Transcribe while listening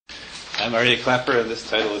I'm Aryeh Clapper, and this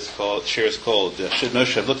title is called, share is called Should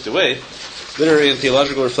Moshe Have Looked Away? Literary and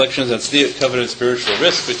Theological Reflections on Tzniut, Covenant, and Spiritual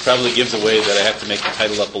Risk, which probably gives away that I have to make the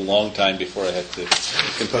title up a long time before I had to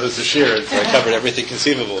compose the share, and so I covered everything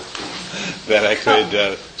conceivable that I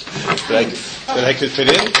could fit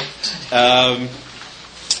in.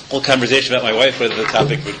 Whole conversation about my wife, whether the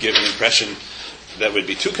topic would give an impression that would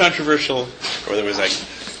be too controversial, or there was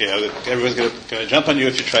everyone's going to jump on you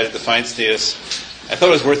if you try to define status. I thought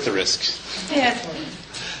it was worth the risk. Yeah,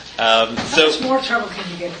 how much more trouble can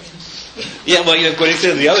you get? Yeah, well, when he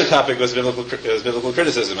said the other topic was biblical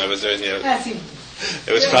criticism, I was doing, it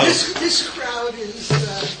was probably... This crowd is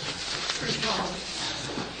pretty powerful.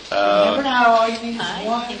 Never know, all you need is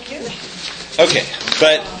one. Okay,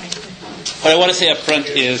 but what I want to say up front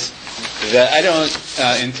is that I don't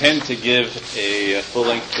intend to give a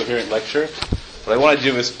full-length, coherent lecture. What I want to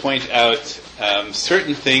do is point out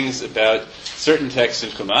certain things about certain texts in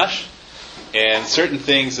Chumash, and certain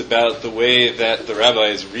things about the way that the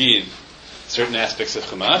rabbis read certain aspects of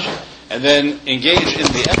Chumash, and then engage in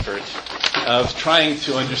the effort of trying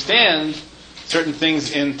to understand certain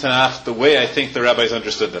things in Tanakh the way I think the rabbis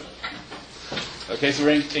understood them. Okay, so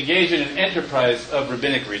we're engaged in an enterprise of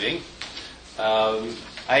rabbinic reading.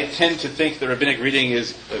 I tend to think that rabbinic reading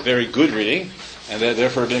is a very good reading, and that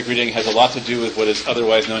therefore rabbinic reading has a lot to do with what is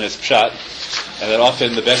otherwise known as pshat, and that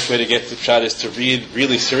often the best way to get to pshat is to read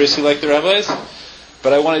really seriously like the rabbis.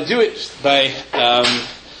 But I want to do it by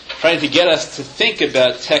trying to get us to think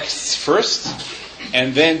about texts first,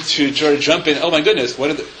 and then to sort of jump in, oh my goodness, what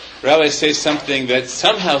did the rabbis say something that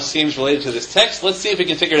somehow seems related to this text? Let's see if we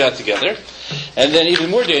can figure it out together. And then even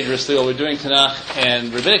more dangerously, while we're doing Tanakh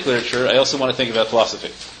and rabbinic literature, I also want to think about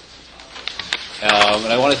philosophy.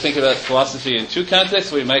 And I want to think about philosophy in two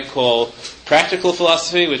contexts, what we might call practical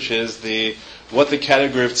philosophy, which is what the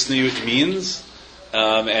category of tzniut means,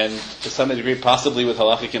 and to some degree possibly with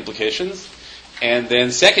halachic implications. And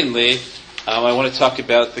then secondly, I want to talk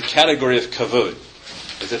about the category of kavod.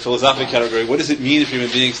 As a philosophic category, what does it mean for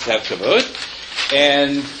human beings to have kavod?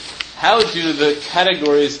 And how do the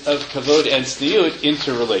categories of kavod and tzniut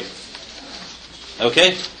interrelate?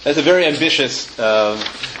 Okay? That's a very ambitious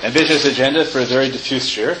agenda for a very diffuse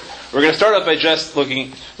share. We're going to start off by just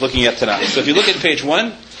looking at Tanakh. So if you look at page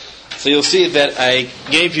 1, so you'll see that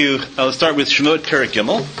I'll start with Shemot Perek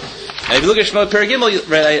Gimel. And if you look at Shemot Perek Gimel,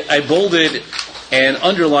 right, I bolded and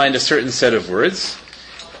underlined a certain set of words.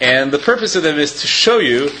 And the purpose of them is to show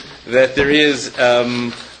you that there is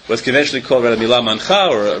what's conventionally called a milah mancha,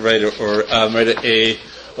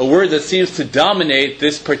 a word that seems to dominate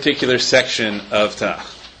this particular section of Tanakh.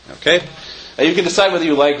 Okay? You can decide whether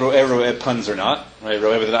you like ro'eh puns or not. Right?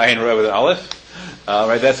 Ro'eh with an ayin, ro'eh with an aleph.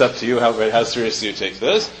 Right? That's up to you, how seriously you take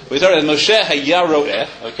those. We started with Moshe haya ro'eh.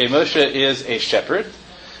 Okay, Moshe is a shepherd.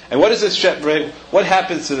 And what is this shepherd? Right? What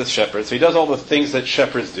happens to this shepherd? So he does all the things that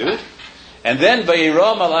shepherds do. And then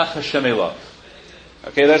vayira malach Hashem elav.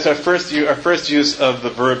 Okay, that's our first use of the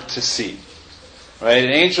verb to see. Right?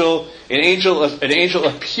 An angel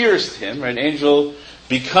appears to him. Right? An angel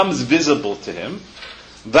becomes visible to him.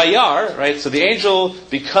 Vayar, right? So the angel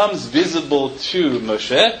becomes visible to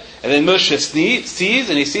Moshe, and then Moshe sees,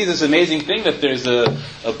 and he sees this amazing thing that there's a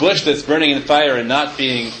bush that's burning in fire and not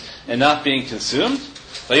being consumed.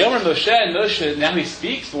 Vayomer Moshe, and Moshe now he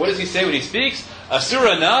speaks. But what does he say when he speaks?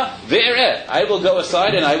 Asura na ve'ereh. I will go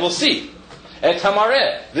aside and I will see. Et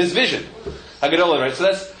hamareh, this vision. Haggadah, right?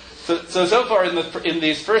 So far in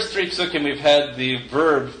these first three psukim we've had the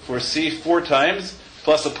verb for see 4 times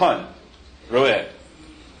plus a pun. Roeh.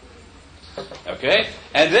 Okay?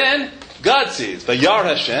 And then God sees. Vayar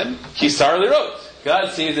Hashem kisar lirot.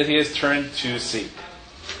 God sees that he has turned to see.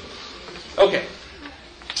 Okay.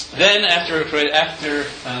 Then after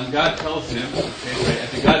God tells him,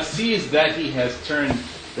 after God sees that he has turned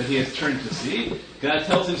to see, God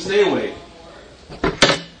tells him, stay away.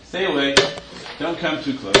 Stay away. Don't come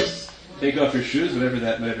too close. Take off your shoes, whatever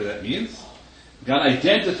that means. God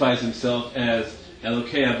identifies himself as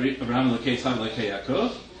Elokei Abraham, Elokei Yitzchak, Elokei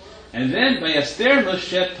Yaakov. And then, Vayaster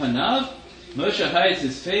Moshe Panav, Moshe hides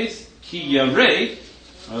his face, Ki Yarei.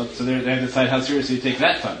 Well, so they have to decide how seriously you take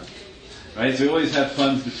that pun. Right? So we always have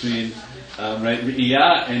puns between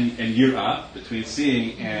Re'iyah and Yirah, between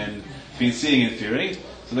seeing and fearing.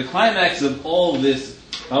 So the climax of all this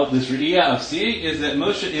Re'iyah of seeing is that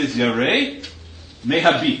Moshe is Yarei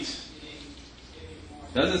Mehabit.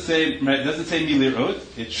 Doesn't say milirot.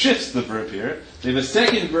 It shifts the verb here. They have a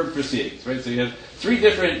second verb for seeing. Right? So you have three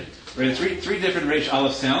different Reish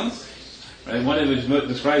Aleph sounds. Right? One of which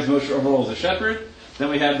describes Moshe overall as a shepherd. Then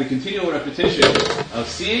we have the continual repetition of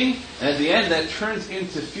seeing, and at the end that turns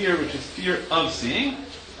into fear, which is fear of seeing.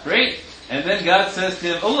 Great. And then God says to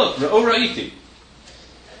him, oh look, Ra'o Ra'iti.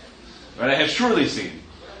 Right, I have surely seen.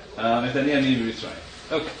 And then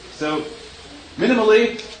okay, so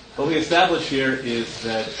minimally, what we establish here is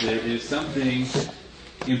that there is something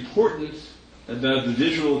important about the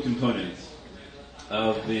visual components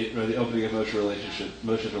of the opening of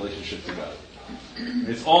Moshe's relationship to God.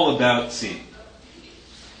 It's all about seeing.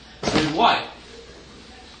 And why?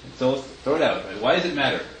 So let's throw it out. Right? Why does it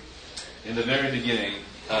matter in the very beginning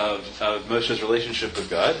of Moshe's relationship with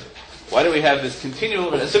God? Why do we have this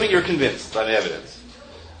continual, assuming you're convinced by the evidence,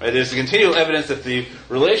 right? There's a continual evidence that the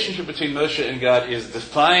relationship between Moshe and God is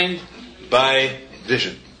defined by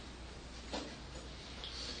vision.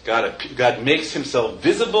 God makes himself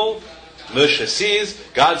visible. Moshe sees.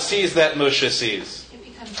 God sees that Moshe sees. It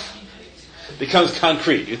becomes concrete. Becomes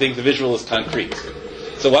concrete. You think the visual is concrete.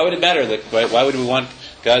 So why would it matter? Why would we want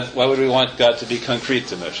God to be concrete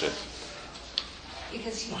to Moshe?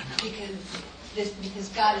 Because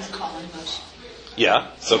God is calling Moshe. Yeah.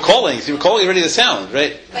 So calling is already the sound,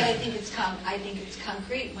 right? But I think it's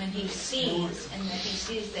concrete when he sees, and that he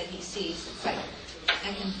sees that he sees. It's like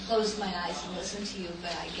I can close my eyes and listen to you,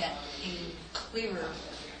 but I get a clearer.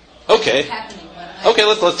 Okay. Happening Okay.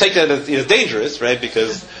 Let's take that as dangerous, right?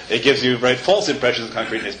 Because it gives you false impressions of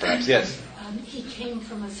concreteness, perhaps. Yes. He came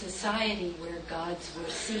from a society where gods were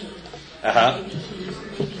seen. Uh-huh.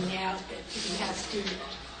 Maybe now that he has to,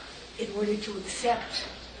 in order to accept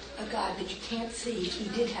a God that you can't see, he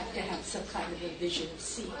did have to have some kind of a vision of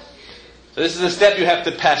seeing. So this is a step you have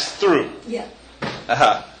to pass through. Yeah.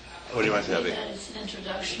 Aha. What do you want to say, Abby? That is an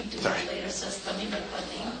introduction to Sorry. the later system in the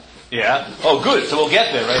Panim. Yeah. Oh, good. So we'll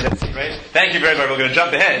get there, right? That's right. Thank you very much. We're going to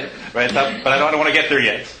jump ahead, right? But I don't want to get there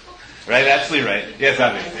yet. Right? Absolutely right. Yes,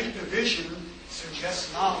 Abby. I think the vision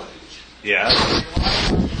suggests knowledge. Yeah.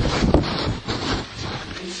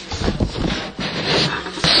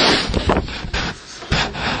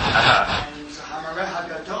 And Hamareh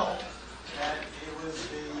HaGadol, that it was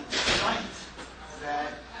the sight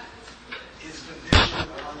that is the vision of.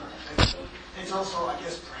 It's also, I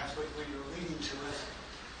guess, perhaps what you're leading to is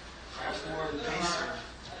perhaps more invasive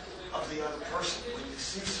of the other person. When you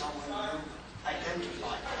see someone, you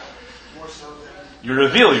identify them more so than You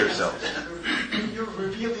reveal yourself. you're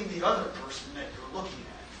revealing the other person that you're looking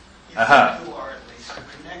at. You Uh-huh. think you are at least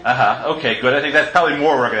connected. Okay, good. I think that's probably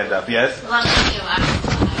more where we're going to end up. Yes. Well, it's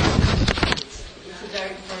a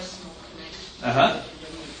very personal connection.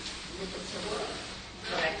 If it's a word,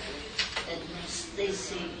 correct, and they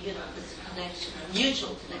see, this connection, a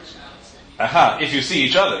mutual connection, I would say. If you see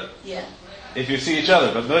each other. Yeah. If you see each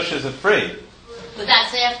other. But Moshe is afraid. But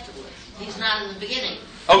that's afterwards. He's not in the beginning.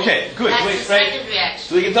 Okay, good. That's Wait, the right. second reaction.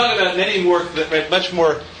 So we can talk about many more, much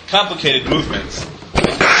more complicated movements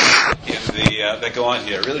that go on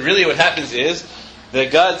here. Really, what happens is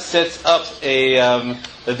that God sets up a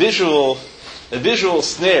visual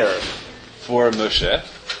snare for Moshe.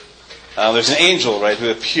 There's an angel, right, who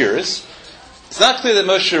appears. It's not clear that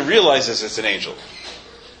Moshe realizes it's an angel,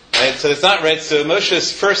 right? So it's not right. So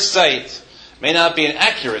Moshe's first sight may not be an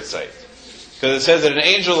accurate sight, because it says that an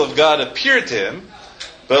angel of God appeared to him.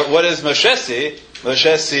 But what does Moshe see?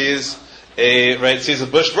 Moshe sees a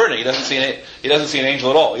bush burning. He doesn't see an angel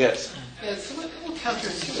at all. Yes. Yeah, it's a little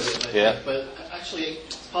counterintuitive, I Yeah. think, but actually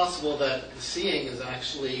it's possible that the seeing is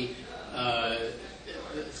actually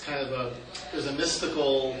it's kind of there's a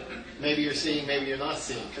mystical, maybe you're seeing, maybe you're not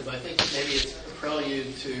seeing, because I think maybe it's a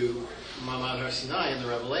prelude to Ma'amad Har Sinai in the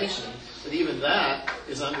Revelation, but even that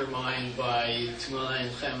is undermined by Tumanai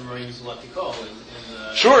and Chem Roim Zulatikol in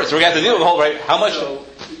Sure. So we got to deal with the whole right. How much? So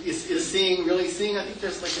is seeing really seeing? I think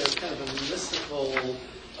there's like a kind of a mystical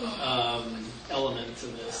element to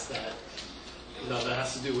this that that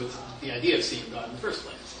has to do with the idea of seeing God in the first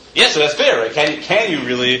place. Yes, so that's fair, right? Can you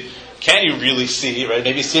really see? Right?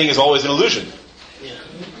 Maybe seeing is always an illusion.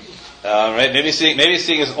 Yeah. Right? Maybe seeing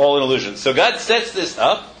is all an illusion. So God sets this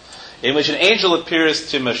up in which an angel appears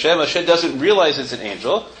to Moshe. Moshe doesn't realize it's an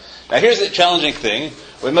angel. Now here's the challenging thing.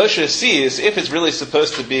 What Moshe sees, if it's really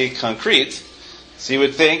supposed to be concrete, so you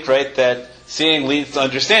would think, right, that seeing leads to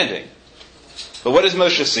understanding. But what does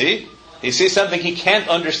Moshe see? He sees something he can't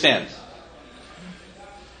understand.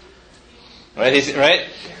 Right?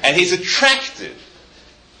 And he's attracted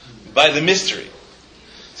by the mystery.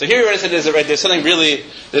 So here what I said is that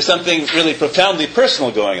there's something really profoundly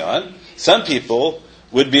personal going on. Some people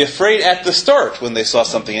would be afraid at the start when they saw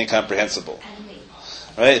something incomprehensible.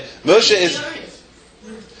 Right? Moshe,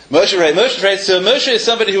 right? So Moshe is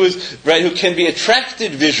somebody who can be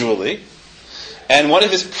attracted visually, and one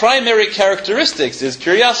of his primary characteristics is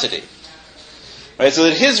curiosity. Right? So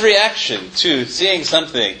that his reaction to seeing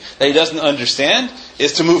something that he doesn't understand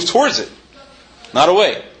is to move towards it. not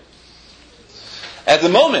away. At the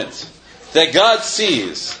moment that God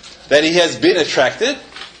sees that he has been attracted,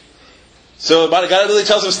 so God immediately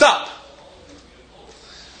tells him, stop.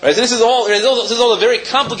 Right, so this is all a very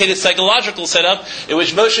complicated psychological setup in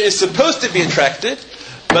which Moshe is supposed to be attracted,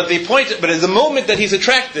 but at the moment that he's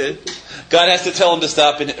attracted, God has to tell him to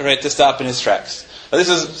stop in his tracks. Now this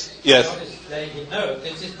is, yes?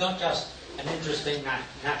 This is not just an interesting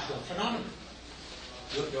natural phenomenon.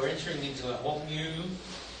 You're entering into a whole new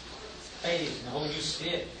phase, a whole new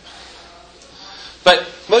sphere. But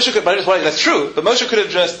Moshe could, that's true, but Moshe could have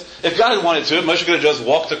just, if God had wanted to, Moshe could have just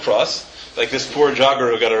walked across, like this poor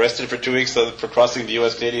jogger who got arrested for 2 weeks for crossing the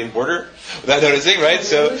U.S.-Canadian border without noticing, right?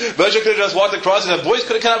 So Moshe could have just walked across and a voice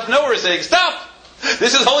could have come out from nowhere saying, stop!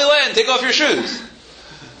 This is holy land, take off your shoes.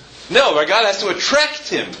 No, our God has to attract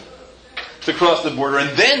him to cross the border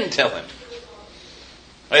and then tell him.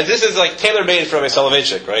 Right? This is like tailor-made for Rabbi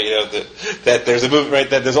Soloveitchik, right? You know, that there's a movement, right?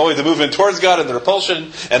 That there's always a movement towards God and the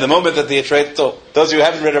repulsion, and the moment that the attract. So those of you who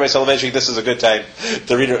haven't read Rabbi Soloveitchik, this is a good time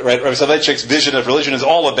to read it. Right? Rabbi Soloveitchik's vision of religion is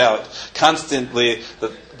all about constantly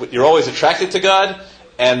you're always attracted to God,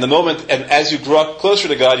 and the moment, and as you grow up closer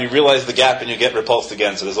to God, you realize the gap and you get repulsed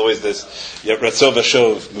again. So there's always this Ratzov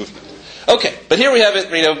Shov movement. Okay, but here we have it,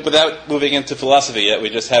 without moving into philosophy yet. We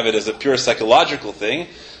just have it as a pure psychological thing.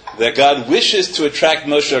 That God wishes to attract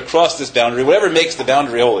Moshe across this boundary, whatever makes the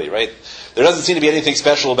boundary holy, right? There doesn't seem to be anything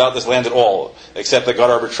special about this land at all, except that God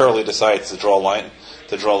arbitrarily decides to draw a line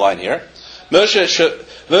here.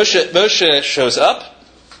 Moshe shows up,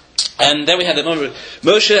 and then we have the moment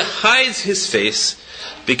where Moshe hides his face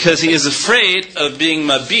because he is afraid of being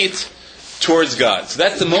mabit towards God. So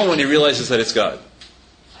that's the moment when he realizes that it's God.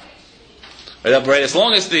 Right? As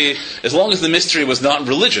long as the mystery was not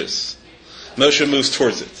religious, Moshe moves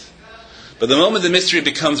towards it. But the moment the mystery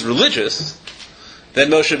becomes religious, then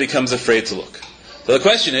Moshe becomes afraid to look. So the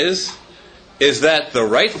question is that the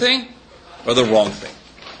right thing or the wrong thing?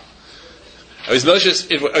 Are we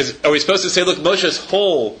supposed to say, look, Moshe's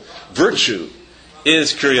whole virtue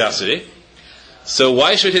is curiosity. So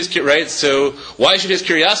why should his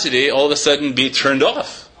curiosity all of a sudden be turned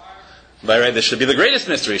off? This should be the greatest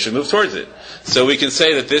mystery. He should move towards it. So we can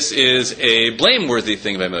say that this is a blameworthy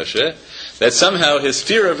thing by Moshe. That somehow his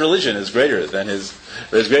fear of religion is greater than his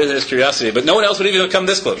curiosity, but no one else would even come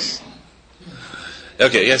this close.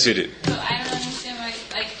 Okay, yes, you do. So I don't understand why,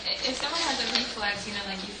 if someone has a reflex, you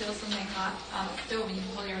feel something hot on the stove and you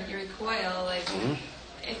pull your recoil,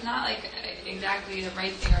 it's not exactly the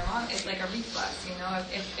right thing or wrong. It's like a reflex,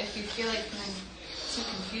 If you feel like something's too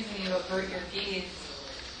confusing, you avert your gaze.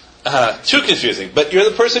 Too confusing. But you're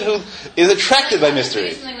the person who is attracted by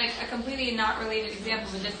mystery. Something like a completely not related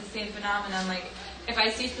example, but just the same phenomenon. If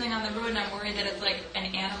I see something on the road and I'm worried that it's like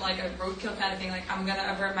an animal, like a roadkill kind of thing, I'm gonna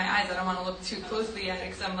avert my eyes. I don't want to look too closely at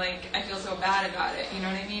it because I feel so bad about it. You know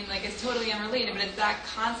what I mean? It's totally unrelated, but it's that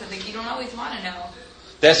concept. You don't always want to know.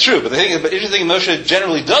 That's true. But the interesting thing, Moshe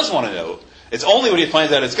generally does want to know. It's only when he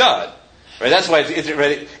finds out it's God. Right? That's why if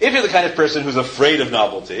you're the kind of person who's afraid of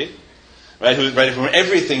novelty. Right, whom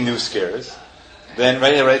everything new scares, then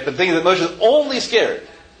But the thing is that Moshe is only scared,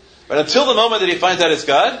 right? Until the moment that he finds out it's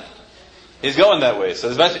God, he's going that way.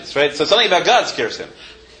 So right? So something about God scares him.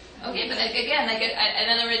 Okay, but again, in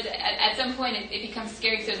other words, at some point it becomes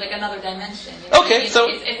scary. So there's another dimension. Okay, so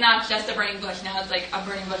it's not just a burning bush. Now it's a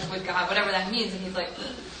burning bush with God, whatever that means. And he's like,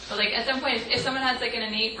 ugh. But at some point, if someone has an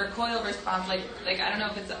innate recoil response, I don't know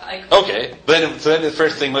if it's Okay, so then the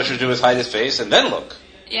first thing Moshe should do is hide his face and then look.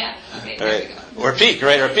 Yeah. Okay. Right. Or peek,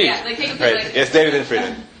 right? Or peek. Yeah, take a peek. Right. Yes, David and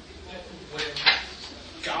Frida. When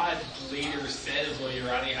God later says, "Lo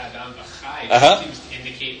Yirani Hadam B'chai," it seems to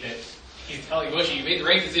indicate that he's telling Moshe, "You made the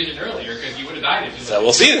right decision earlier because you would have died if you." So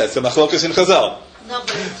we'll see. That's the machlokas in Chazal. No,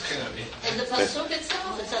 but in the pasuk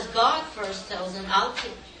itself, it says God first tells him, "I'll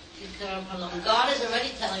keep careful." God is already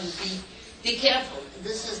telling him, "Be careful.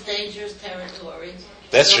 This is dangerous territory."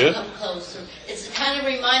 That's true. Come closer. It kind of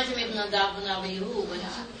reminds me of Nadav and Abihu when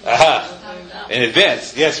in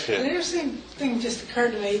advance, yes. An interesting thing just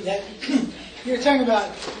occurred to me that you're talking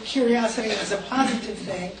about curiosity as a positive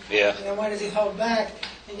thing. Yeah. And then why does he hold back?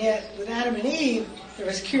 And yet, with Adam and Eve, there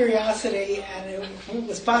was curiosity, and it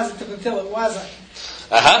was positive until it wasn't.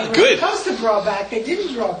 They were good. supposed to draw back. They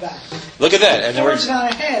didn't draw back. Look at that. And we're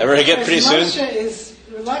not ahead. And we're going to get pretty soon. Moshe is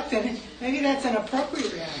reluctant. Maybe that's an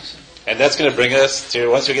appropriate reaction. And that's going to bring us to,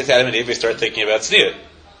 once we get to Adam and Eve, we start thinking about tzniut.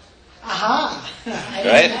 Aha! I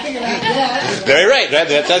Right? didn't think about that. Very right.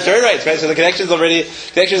 That's very right. So the connection's already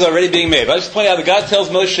being made. But I'll just point out that God tells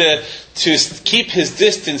Moshe to keep his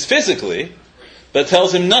distance physically, but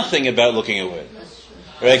tells him nothing about looking away.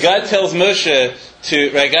 Right? God tells Moshe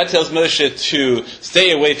to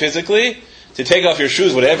stay away physically, to take off your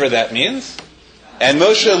shoes, whatever that means. And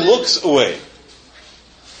Moshe looks away.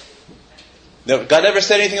 No, God never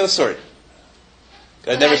said anything of the sort.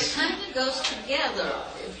 God never. It kind of goes together.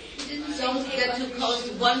 Don't get too close.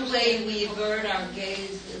 One way we avert our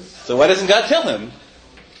gaze is So why doesn't God tell him?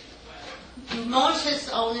 Moshe's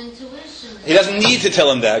own intuition. He doesn't need to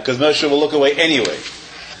tell him that because Moshe will look away anyway.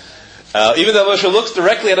 Even though Moshe looks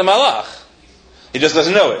directly at a malach, he just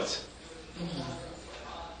doesn't know it.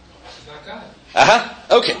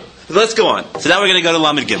 Okay, so let's go on. So now we're going to go to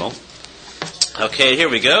Lamed Gimel. Okay, here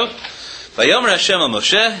we go. Vayomer Hashem al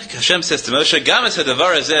Moshe. Hashem says to Moshe, "Gam es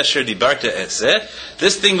hadavar hazeh asher dibarta eseh."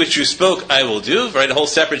 This thing which you spoke, I will do. Right, a whole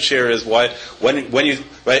separate share is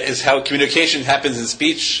is how communication happens in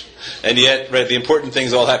speech, and yet, right, the important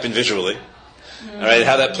things all happen visually. All right,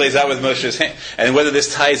 how that plays out with Moshe's hand, and whether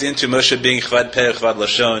this ties into Moshe being chvad peh, chvad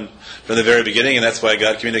lashon from the very beginning, and that's why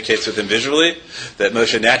God communicates with him visually. That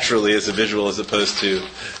Moshe naturally is a visual as opposed to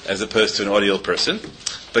an audio person.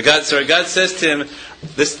 But God says to him,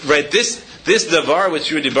 this davar which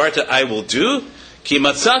you dibarta, I will do, ki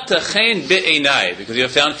matzata chen be'enai, because you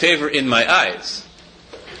have found favor in my eyes.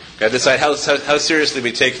 Got to decide how seriously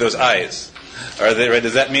we take those eyes. Are they right?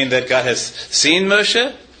 Does that mean that God has seen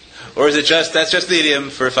Moshe, or is it that's just the idiom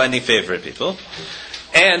for finding favor in people?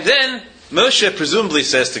 And then Moshe presumably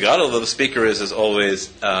says to God, although the speaker is as always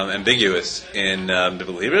ambiguous in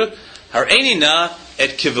Biblical Hebrew, Hareini na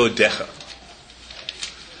et kivodecha.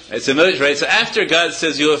 Right, so after God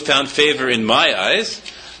says, you have found favor in my eyes,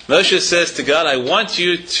 Moshe says to God, I want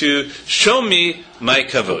you to show me my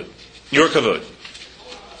kavod, your kavod.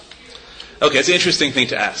 Okay, it's an interesting thing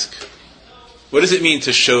to ask. What does it mean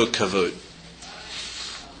to show kavod?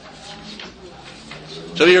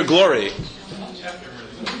 Show me your glory.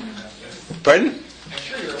 Pardon? I'm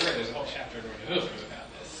sure you're aware there's a whole chapter in Nevuchim about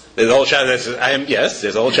this. There's a whole chapter.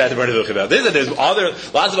 There's a whole chapter in Nevuchim about this, and there's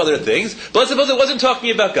lots of other things. But let's suppose it wasn't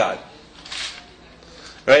talking about God,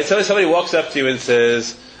 right? So somebody walks up to you and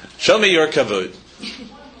says, "Show me your kavod."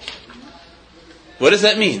 What does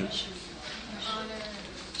that mean?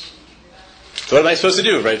 So what am I supposed to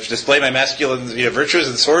do? Right? Display my masculine virtues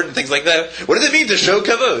and sword and things like that. What does it mean to show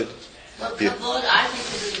kavod? Well, kavod, I think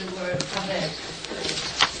it is the word kavod.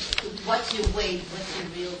 What's your weight? What's your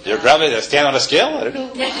real value? Your probably stand on a scale? I don't know.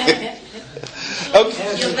 Okay.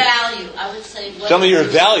 Your value, I would say. Show me your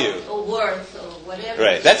value. Or worth, or whatever.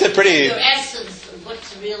 Right. That's a pretty... Your essence, of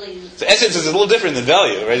what's really... So essence is a little different than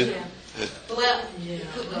value, right? Yeah. Well, it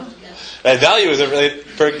could go together. Right, value is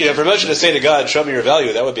for Moshe to say to God, show me your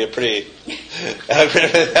value, that would be a pretty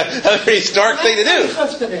stark thing to do.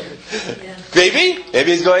 Maybe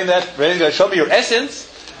he's going he's going to show me your essence.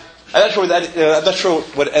 I'm not sure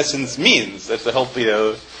what essence means. That's the help,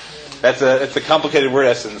 it's a complicated word,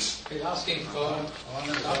 essence. He's asking for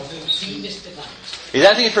God to demystify. He's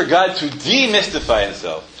asking for God to demystify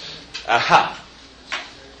himself. Aha.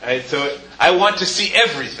 Right, so I want to see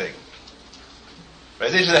everything.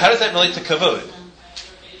 Right? How does that relate to kavod?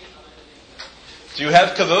 Do you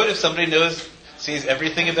have kavod if somebody sees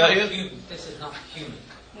everything about you? This is not human.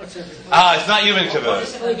 It's not human kavod.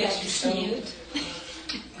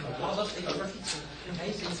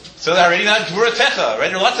 So they're already not gvuratecha, right?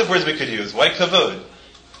 There are lots of words we could use. Why kavod?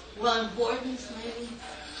 Well, importance, maybe.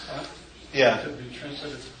 Yeah. It could be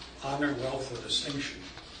translated honor, wealth, or distinction.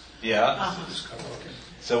 Yeah.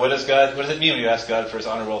 So what does it mean when you ask God for his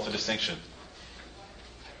honor, wealth, or distinction?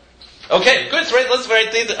 Okay, good. Let's write.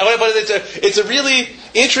 It's a really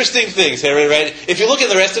interesting thing, right? If you look at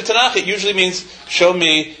the rest of Tanakh, it usually means, show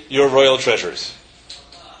me your royal treasures.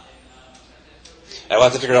 I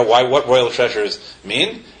want to figure out what royal treasures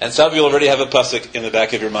mean, and some of you already have a pasuk in the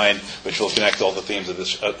back of your mind, which will connect all the themes of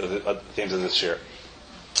this shir.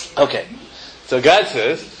 Okay, so God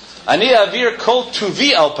says, "Ani avir kol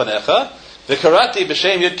tuvi al panecha, v'karati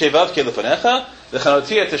b'shem yud kevav kelepanecha,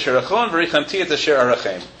 v'chanoti et asher achon, v'richamti et asher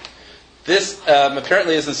arachem." This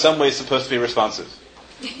apparently is in some ways supposed to be responsive.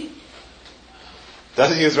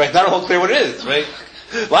 Doesn't use right. Not all clear what it is. Right?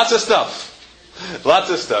 Lots of stuff.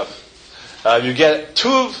 You get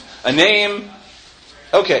tuv, a name.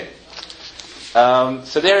 Okay.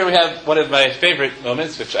 So there we have one of my favorite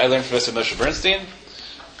moments, which I learned from Moshe Bernstein,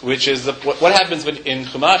 which is what happens in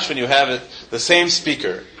Chumash when you have the same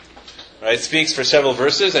speaker, right? Speaks for several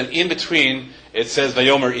verses, and in between it says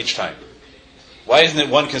Vayomer each time. Why isn't it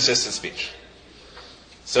one consistent speech?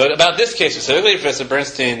 So about this case specifically, Professor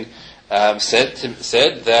Bernstein said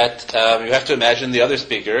that you have to imagine the other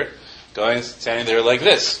speaker standing there like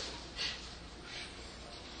this.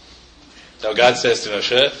 Now God says to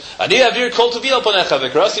Moshe, Ani avir kol tuvi al panecha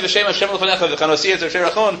v'krasi v'shem Hashem al panecha v'chanosi et asher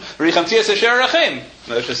rachon v'richamti et asher rachem.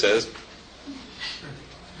 Moshe says.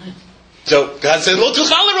 So God says, Lo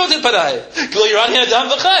tuchal l'rot et panai, k'lo yirani adam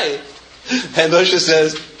v'chai. And Moshe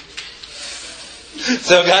says,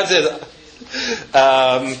 so God says,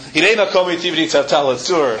 Hinei makom yitivni tzavtal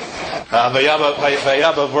atzur,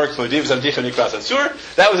 vayaba vork modiv zamticha nikras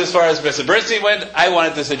atzur. That was as far as Mr. Bernstein went. I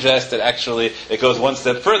wanted to suggest that actually it goes one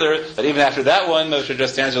step further, that even after that one, Moshe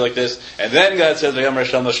just stands there like this, and then God says, Vayamar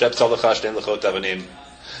Hashem Moshe b'tzal l'cha shtein l'chot avanim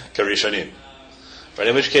karishanim. Right,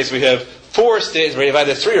 in which case we have 4 stages, right,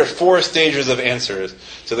 either 3 or 4 stages of answers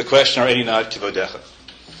to the question, Ar'eni na'at kivodecha.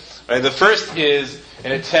 Right, the first is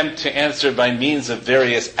an attempt to answer by means of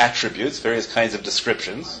various attributes, various kinds of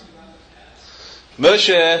descriptions.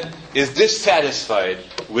 Moshe is dissatisfied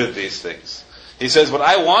with these things. He says, what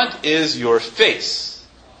I want is your face.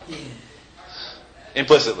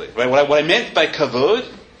 Implicitly. Right? What I meant by kavod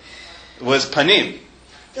was panim.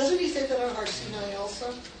 Doesn't he say that on Har Sinai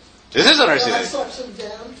also? This is on Har Sinai.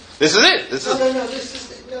 Down. This is it. This is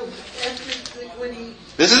when he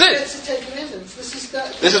this is it. gets the Ten Commandments. This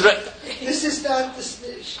is not the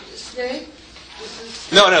snake.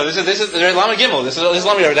 No. This is Lama Gimel. This is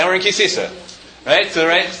Lama Gimel. Now we're in Kisisa, right? So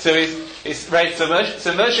he's right. So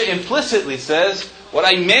Moshe implicitly says, what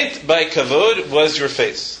I meant by kavod was your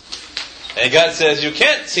face, and God says you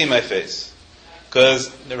can't see my face,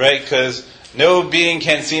 because no being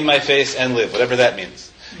can see my face and live, whatever that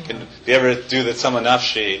means. If you ever do the Tzama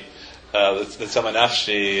Nafshi,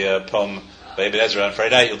 poem by Ibn Ezra on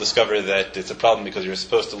Friday night, you'll discover that it's a problem because you're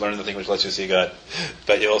supposed to learn the thing which lets you see God,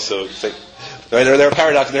 but you also think there are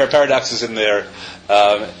paradoxes. There are paradoxes in there,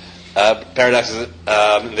 there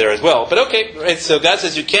as well. But okay, right? So God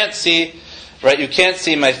says you can't see, right? You can't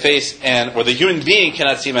see my face, or the human being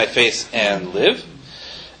cannot see my face and live.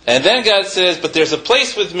 And then God says, but there's a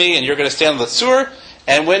place with me, and you're going to stand on the tzur.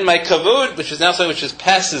 And when my kavod, which is now something which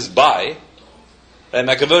passes by, and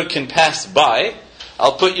my kavod can pass by,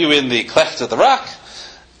 I'll put you in the cleft of the rock,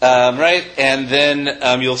 right? And then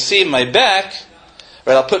you'll see my back,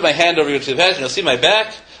 right? I'll put my hand over you to the past, and you'll see my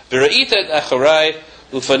back. V'ra'ita et acharai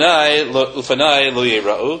ufanai lo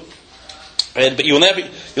yira'u. But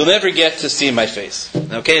you'll never get to see my face.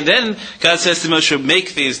 Okay, and then God says to Moshe,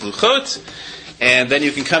 make these luchot, and then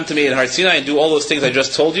you can come to me in Har Sinai and do all those things I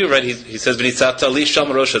just told you, right? He says, "V'nitzata li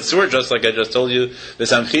sham rosh hatzur," just like I just told you,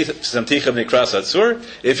 "V'samticha b'nikras hatzur."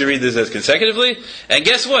 If you read this as consecutively, and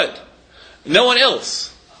guess what? No one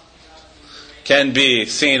else can be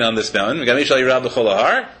seen on this mountain. Gamishal yirab b'chol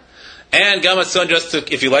ha'ar, and gamatzon.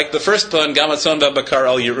 If you like the first pun, gamatzon b'bakar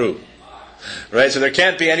al yiru. Right, so there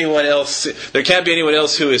can't be anyone else. There can't be anyone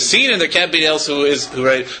else who is seen, and there can't be anyone else who is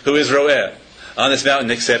roeh on this mountain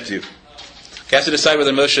except you. You have to decide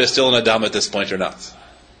whether Moshe is still an Adam at this point or not.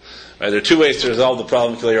 Right, there are 2 ways to resolve the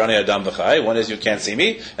problem. One is you can't see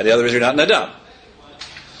me, and the other is you're not an Adam.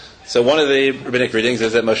 So one of the rabbinic readings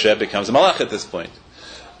is that Moshe becomes a Malach at this point.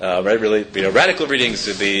 Right, really, radical readings.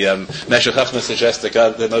 The Meshech Chachma suggests that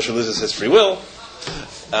Moshe loses his free will.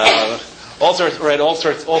 All sorts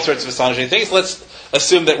of astonishing things. Let's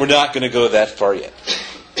assume that we're not going to go that far yet.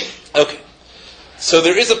 Okay. So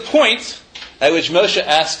there is a point at which Moshe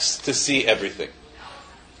asks to see everything.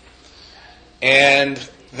 And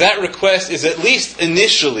that request is at least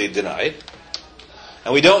initially denied.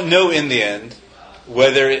 And we don't know in the end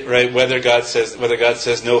whether God says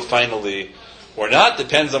no finally or not.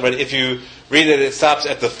 Depends on if you read it stops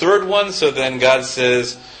at the 3rd one, so then God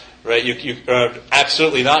says, right, you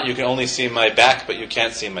absolutely not. You can only see my back, but you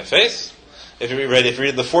can't see my face. If you read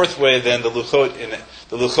the 4th way, then the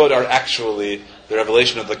luchot are actually the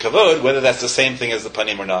revelation of the kavod. Whether that's the same thing as the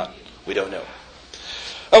panim or not, we don't know.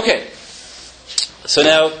 Okay, so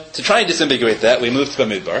now to try and disambiguate that, we move to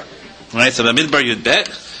Bamidbar. Right, so Bamidbar Yud Bet.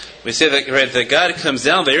 We say that God comes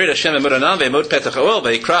down, Vayrid Hashem Emudanam, Vayimod Petach Ha'ol,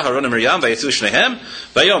 Vayikra Haron and Miriam, Vayitzu Shnehem,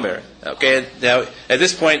 Vayomer. Okay, now at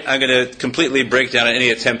this point I'm going to completely break down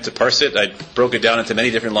any attempt to parse it. I broke it down into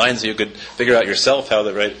many different lines so you could figure out yourself how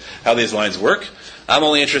these lines work. I'm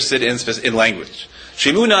only interested in language.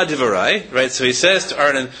 Shimuna Divarai, right? So he says to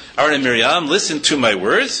Aaron and Miriam, listen to my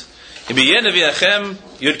words. Ibiyen Aviachem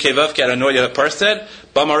Yud Kevav Ke'aranor Yaparsed,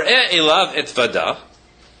 Bamar'eh Elav Et Vada.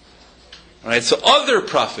 Right, so other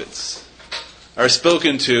prophets are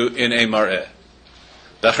spoken to in a mar'eh.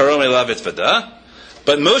 B'charom elav et vada.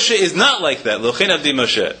 But Moshe is not like that. Lochen avdi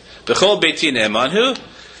Moshe. B'chol beiti ne'emanhu.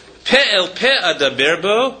 Pe el pe adaber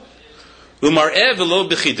bo. Umar'eh v'lo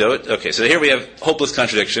b'chidot. Okay, so here we have hopeless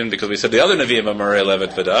contradiction because we said the other Nevi'im are mar'eh elav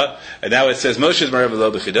et vada. And now it says Moshe is mar'eh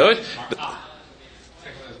v'lo b'chidot.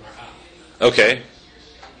 Okay.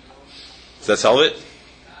 Does that solve it?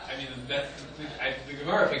 I mean, the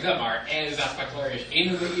Gemara picks up our and is aspaklarish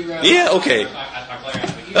inu le'ira. Yeah, okay.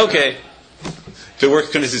 Okay. If it works,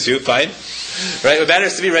 couldn't you? Fine. Right? What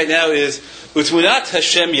matters to me right now is Utmunat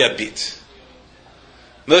Hashem Yabit.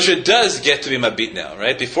 Moshe does get to be Mabit now,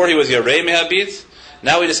 right? Before he was Yarei Mehabit.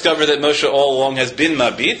 Now we discover that Moshe all along has been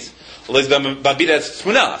Mabit. Well, he's Mabit at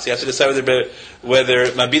Tmuna. So you have to decide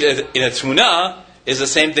whether Mabit in a Tmuna is the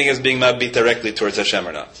same thing as being Mabit directly towards Hashem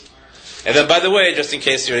or not. And then, by the way, just in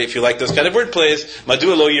case if you like those kind of word plays,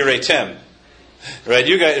 Madua lo Yireitem. Right,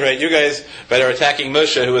 you guys are attacking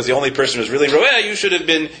Moshe, who was the only person who was really Roeh. You should have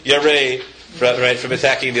been Yarei, right, from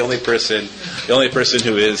attacking the only person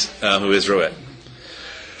who is Roeh.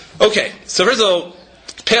 Okay, so first of all,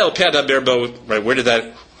 Pel Daberbo, right? Where did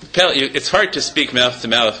that? Pel, it's hard to speak mouth to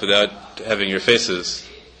mouth without having your faces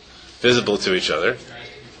visible to each other.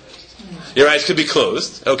 Your eyes could be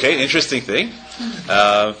closed. Okay, interesting thing.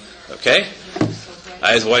 Okay,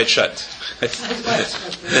 eyes wide shut.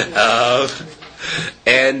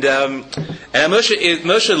 And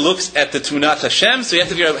Moshe looks at the Tmunat Hashem, so you have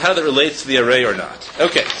to figure out how that relates to the array or not.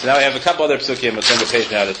 Okay, so now I have a couple other psukim. Let's turn the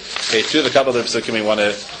page now to page 2. A couple other psukim we want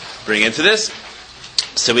to bring into this.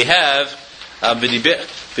 So we have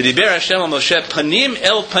V'diber Hashem al Moshe panim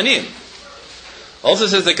el panim. Also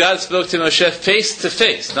says that God spoke to Moshe face to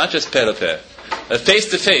face, not just peh to peh, but face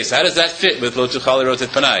to face. How does that fit with Lo tuchal lirot et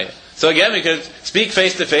panai? So again, we could speak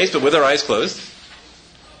face to face, but with our eyes closed.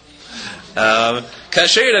 Kasher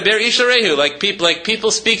daber ish arehu, like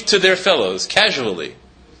people speak to their fellows casually.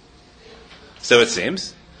 So it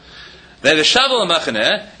seems. Then the shavel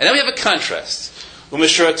amachaneh, and then we have a contrast.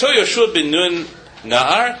 Umeshurato Yoshua bin Nun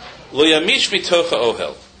Na'ar lo yamish mitocha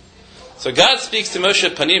ohel. So God speaks to Moshe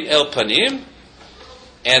panim el panim,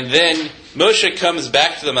 and then Moshe comes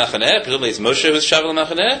back to the machaneh. Presumably it's Moshe who's shavel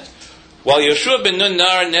machaneh, while Yoshua bin Nun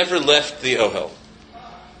Na'ar never left the ohel.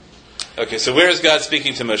 Okay, so where is God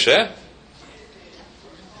speaking to Moshe?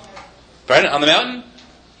 Pardon? On the mountain?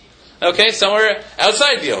 Okay, somewhere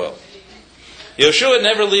outside the ohel. Yoshua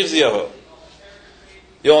never leaves the ohel.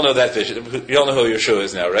 You all know that vision. You all know who Yeshua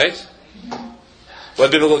is now, right?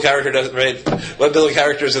 What biblical character does? Right? What biblical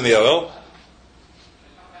character is in the ohel?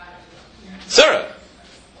 Sarah.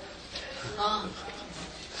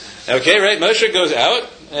 Okay, right. Moshe goes out,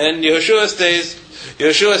 and Yeshua stays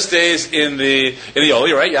in the ohel.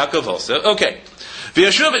 You're right. Yaakov also. Okay.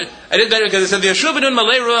 I did better because it said Yeshua benun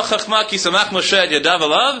malei ruach chachma ki samach Moshe et yadav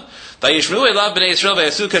alav vayishmeu elav bnei Yisrael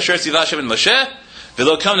vayasu kasher tzivah Hashem and Moshe.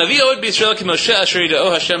 Yeshua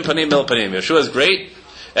is great.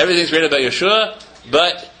 Everything's great about Yeshua,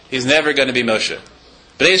 but he's never going to be Moshe.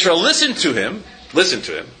 But Israel listened to him,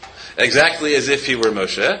 exactly as if he were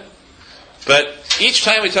Moshe. But each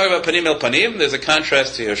time we talk about panim el panim, there's a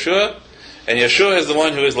contrast to Yeshua, and Yeshua is the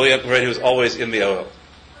one who is always in the ohel.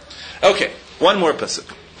 Okay, one more pasuk.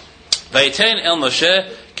 Vayiten el Moshe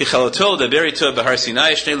kichaloto daberito behar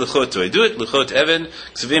Sinai shnei luchot toedut luchot even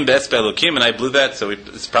ksuvim be'etzbei Elokim, and I blew that, so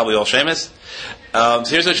it's probably all Shemus. So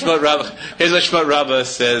here's what Shmot Rabbah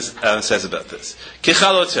says about this.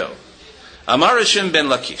 Kichaloto Amar Rishim ben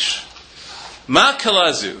Lakish Ma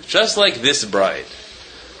kalazu, just like this bride.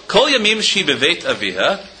 Kol yamim shi bevet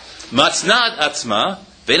aviha matznat atzma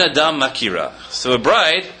vein adam makira. So a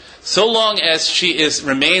bride, so long as she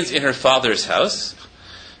remains in her father's house,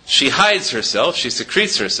 she hides herself, she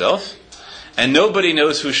secretes herself, and nobody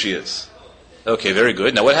knows who she is. Okay, very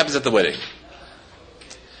good. Now what happens at the wedding?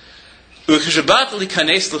 When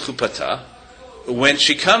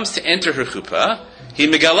she comes to enter her chuppah,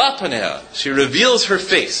 she reveals her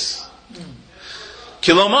face.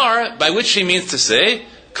 Kilomar, by which she means to say,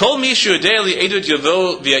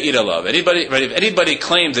 anybody, right, if anybody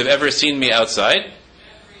claims they've ever seen me outside,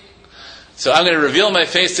 so I'm going to reveal my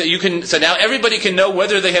face so now everybody can know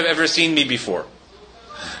whether they have ever seen me before.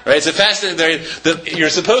 Right? It's a fascinating. You're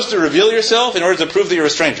supposed to reveal yourself in order to prove that you're a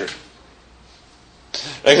stranger.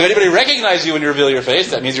 Right? If anybody recognizes you when you reveal your face,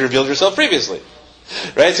 that means you revealed yourself previously.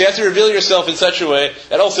 Right? So you have to reveal yourself in such a way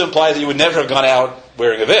that also implies that you would never have gone out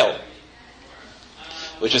wearing a veil.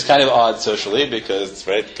 Which is kind of odd socially because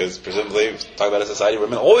presumably, talk about a society where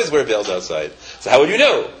women always wear veils outside. So how would you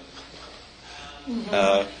know?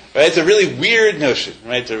 Right? It's a really weird notion,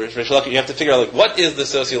 right? You have to figure out what is the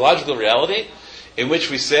sociological reality in which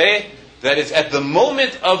we say that it's at the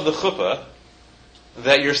moment of the chuppah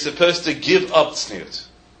that you're supposed to give up tzniut.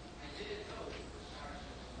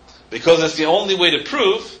 Because it's the only way to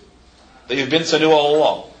prove that you've been tzanu all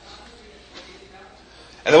along.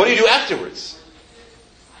 And then what do you do afterwards?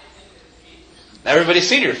 Now everybody's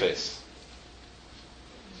seen your face.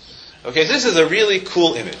 Okay, so this is a really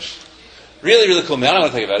cool image. Really, really cool. I don't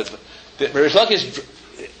want to think about it. Rish Lakish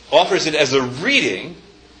offers it as a reading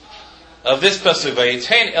of this pasuk,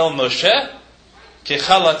 Vayitain el Moshe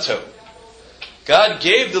kechalato. God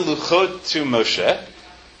gave the luchot to Moshe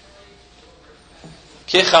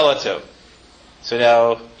kechalato. So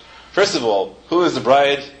now, first of all, who is the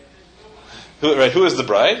bride? Who is the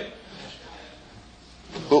bride?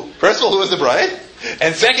 First of all, who is the bride?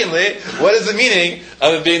 And secondly, what is the meaning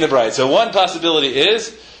of it being the bride? So one possibility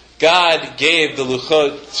is God gave the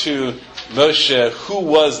luchot to Moshe, who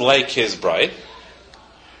was like his bride.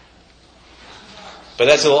 But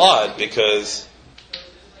that's a little odd, because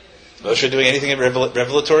is Moshe doing anything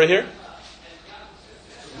revelatory here?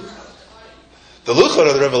 The luchot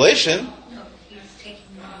are the revelation. No, he's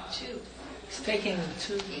taking them to. He's taking them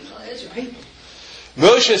to people.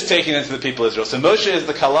 Moshe is taking them to the people of Israel. So Moshe is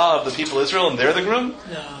the kala of the people of Israel, and they're the groom?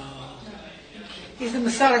 No. He's the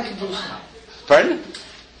Masara Kedusha. Pardon?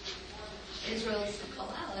 Israel is the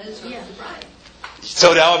kalal, Israel is the bride.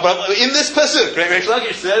 So now, in this pasuk, right, Rish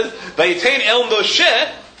Lakish says, "Vayitain el Moshe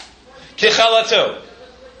kechalato."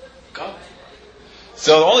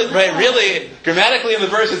 So the only, right, really, grammatically in the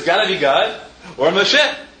verse, it's got to be God or Moshe.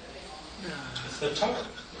 It's the Torah.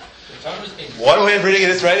 The Torah is being... One way of reading it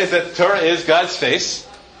is right is that Torah is God's face,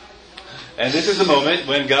 and this is the moment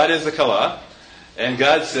when God is the kala, and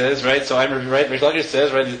God says, right. So I'm right. Rish Lakish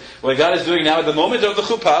says, right, what God is doing now at the moment of the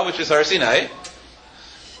chuppah, which is Har Sinai.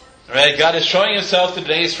 Right, God is showing Himself to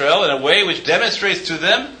Bnei Israel in a way which demonstrates to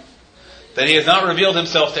them that He has not revealed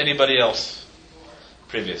Himself to anybody else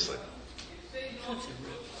previously.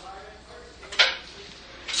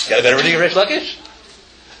 Got a better reading of Rish Lakish?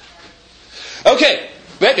 Okay,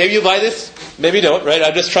 maybe you buy this, maybe you don't. Right,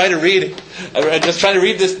 I'm just trying to read this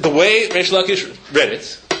the way Rish Lakish read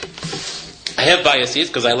it. I have biases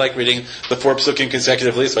because I like reading the 4 psukim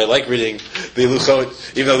consecutively, so I like reading the luchot,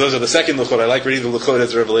 even though those are the second luchot. I like reading the luchot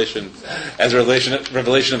as a revelation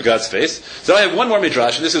of God's face. So I have one more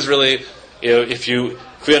midrash, and this is really, if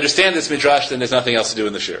we understand this midrash, then there's nothing else to do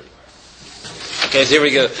in the shir. Okay, so here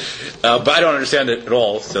we go. But I don't understand it at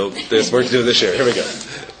all, so there's work to do in the shir. Here we go.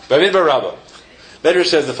 Bamidbar Rabbah. Medrash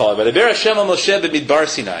says the following: "V'daber Hashem al Moshe b'midbar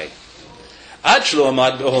Sinai, ad shelo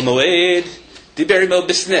amad b'ol moed." So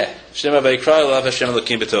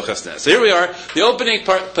here we are, the opening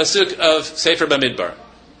pasuk of Sefer Bamidbar.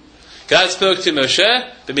 God spoke to Moshe,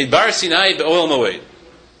 Bamidbar Sinai be'oel moed.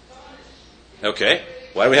 Okay,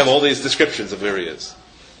 why do we have all these descriptions of where he is?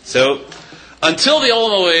 So, until the Oel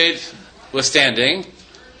Moed was standing,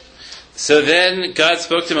 so then God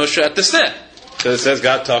spoke to Moshe at the Sneh. So it says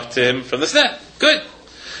God talked to him from the Sneh. Good.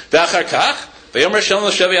 V'achar kach, then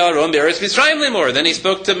he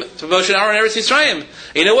spoke to Moshe and Aaron in Eretz Yisrael.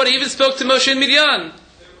 You know what? He even spoke to Moshe in Midian.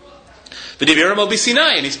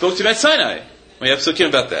 And he spoke to him at Sinai. We have psukim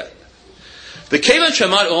about that. The Kevan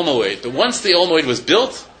Shamad Oel Moed. But once the Oel Moed was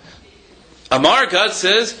built, Amar, God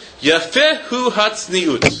says, Yafehu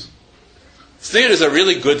hatzniut. Tzniut is a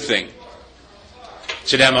really good thing.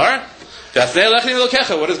 Shedamar,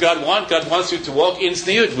 what does God want? God wants you to walk in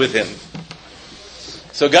tzniut with Him.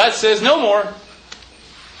 So God says, no more.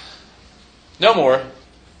 No more.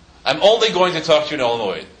 I'm only going to talk to you in Oel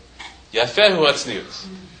Moed. Yafehu hatzniut.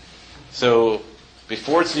 So,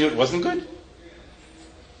 before tzniut wasn't good?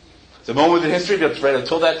 The moment in history, right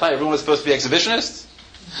until that time, everyone was supposed to be exhibitionists.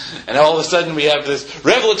 And all of a sudden we have this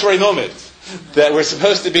revelatory moment that we're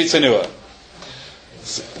supposed to be tzanua.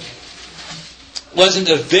 Wasn't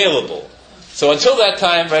available. So until that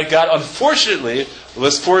time, right, God unfortunately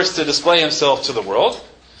was forced to display Himself to the world.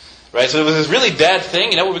 Right, so there was this really bad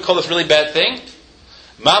thing. You know what we call this really bad thing?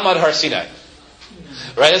 Ma'amad Har Sinai.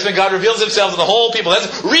 Right, that's when God reveals Himself to the whole people. That's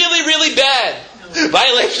really, really bad.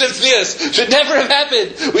 Violation of tznius should never have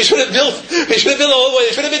happened. We should have built the whole way.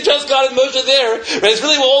 It should have been just God and Moshe there. Right? It's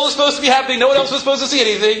really all was supposed to be happening. No one else was supposed to see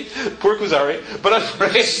anything. Poor Kuzari. But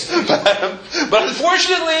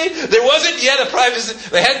unfortunately, there wasn't yet a privacy.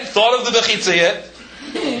 They hadn't thought of the Bechitza yet.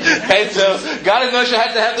 And so God and Moshe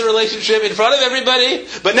had to have the relationship in front of everybody.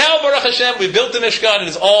 But now, Baruch Hashem, we built the Mishkan, and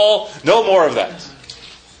it's all no more of that.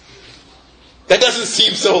 That doesn't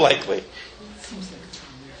seem so likely.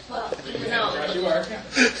 Well, when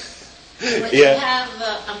Yeah. you have,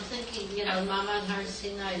 I'm thinking, Mama and Har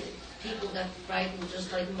Sinai, people got frightened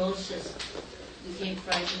just like Moses became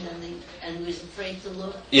frightened and was afraid to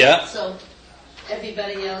look. Yeah. So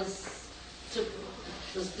everybody else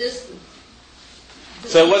was distant.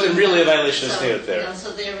 So it wasn't really a violation of tzniut there.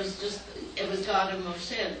 So there was it was God and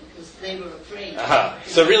Moshe because they were afraid.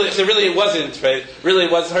 So really it wasn't, right? Really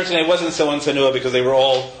it was, Har Sinai wasn't so unsanua because they were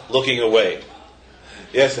all looking away.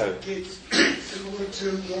 Yes, sir. It's similar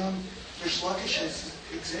to Rish Lakish's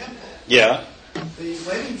example. Yeah. The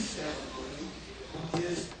wedding ceremony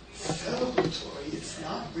is celebratory. It's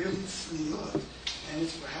not really tzniut, and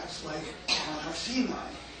it's perhaps like Har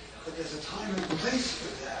Sinai. But there's a time and place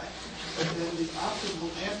for that. But then the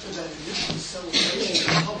optimal, after that initial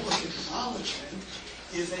celebration, public acknowledgement,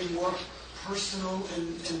 is a more personal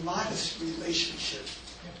and modest relationship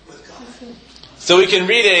with God. So we can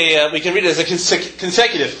read it as a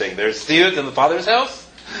consecutive thing. There's tzniut in the Father's house.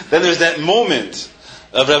 Then there's that moment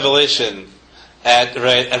of revelation at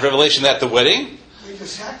revelation at the wedding. You're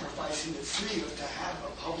sacrificing the tzniut to have a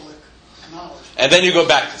public acknowledgement. And then you go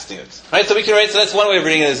back to tzniut. Right? So we can write. So that's one way of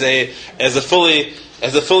reading it as a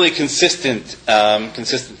fully consistent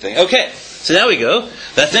thing. Okay. So now we go.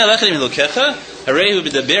 Harehu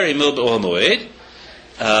b'daber imo b'ol moed.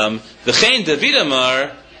 V'chein David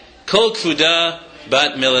amar kol kfuda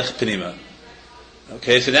bat melech penima.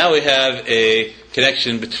 Okay, so now we have a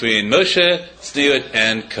connection between Moshe, tzniut,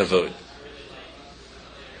 and kavod.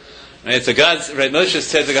 Right, so Moshe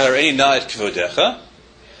says to God, "Hareini na et kavodecha,"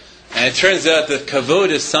 and it turns out that kavod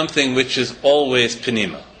is something which is always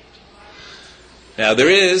penima. Now there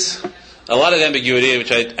is a lot of ambiguity,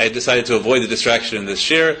 which I decided to avoid the distraction in this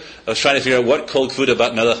shir. I was trying to figure out what kol kfuda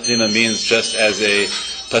bat melech penima means, just as a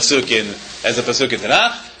pasuk in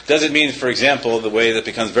Tanakh. Does it mean, for example, the way that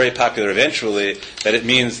becomes very popular eventually, that it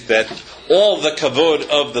means that all the kavod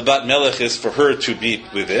of the bat melech is for her to be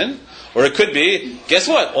within? Or it could be, guess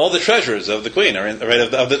what? All the treasures of the queen of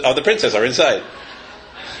the princess are inside,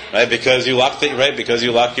 right? Because you lock the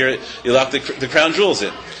crown jewels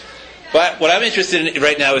in. But what I'm interested in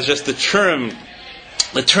right now is just the term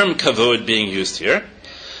kavod being used here.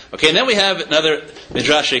 Okay, and then we have another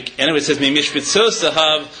midrashic, and it says mimishpitzos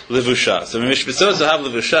zahav levusha. So mimishpitzos zahav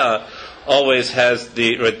levusha always has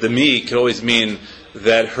the mi could always mean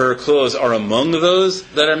that her clothes are among those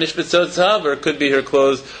that are mishpitzos zahav, or it could be her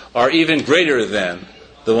clothes are even greater than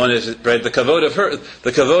the one is right. The kavod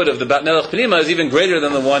of the bat melech penima is even greater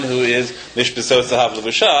than the one who is mishpitzos zahav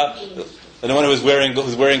levusha, than the one who's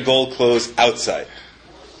wearing gold clothes outside.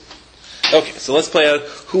 Okay, so let's play out.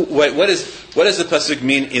 What does the pasuk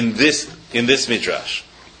mean in this midrash?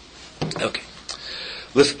 Okay,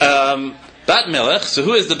 bat melech. So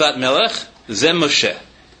who is the bat melech? Zem Moshe.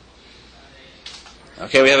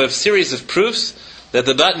 Okay, we have a series of proofs that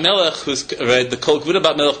the bat melech, the kol kvuda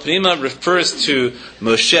bat melech penima, refers to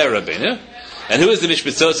Moshe Rabbeinu, and who is the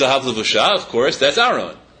mishpitzot zahav levusha? Of course, that's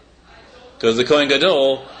Aaron, because the Kohen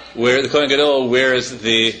Gadol wears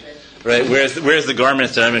the where's the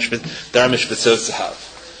garments that are mishpatzot zahav?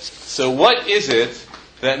 So what is it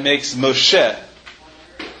that makes Moshe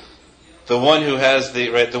the one who has the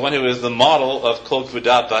one who is the model of kol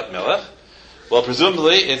kvuda bat melech? Well,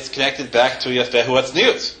 presumably it's connected back to Yafehu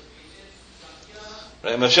Hatzniut.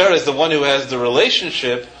 Right? Moshe is the one who has the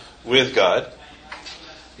relationship with God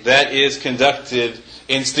that is conducted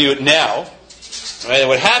in tzniut now. Right? And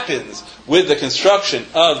what happens with the construction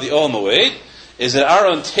of the Ol Moed is that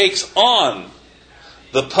Aaron takes on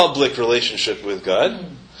the public relationship with God,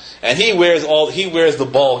 and he wears the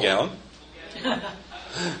ball gown,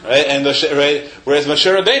 right? And whereas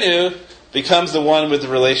Moshe Rabbeinu becomes the one with the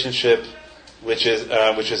relationship which is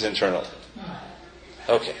internal.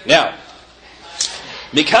 Okay, now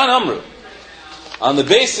Mikan Amru. On the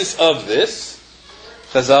basis of this,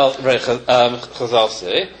 Chazal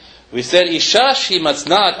say, we said Isha shi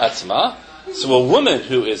matznat atzma. So a woman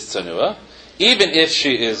who is tzanua, even if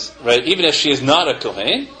she is not a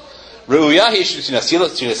kohen, Reuyahi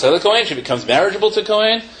Shinasila Kohen, she becomes marriageable to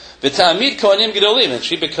Kohen, V'Ta'amid Kohanim Gedolim, and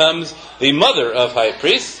she becomes the mother of high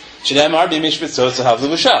priests, Shinamar B'Mishpitzot Zahav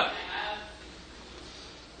Levusha.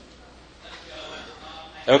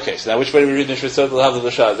 Okay, so now which way do we read Mishpitzot Zahav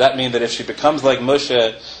Levusha? Does that mean that if she becomes like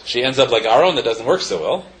Moshe, she ends up like Aaron? That doesn't work so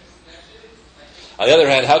well. On the other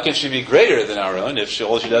hand, how can she be greater than Aaron if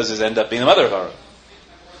all she does is end up being the mother of Aaron?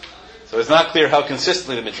 So it's not clear how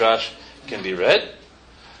consistently the Midrash can be read.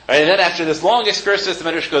 Right, and then after this long excursus, the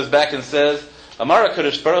Midrash goes back and says, Amar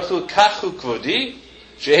HaKadosh Baruch Hu kachu kvodi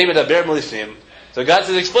she'ei medaber melifnim. So God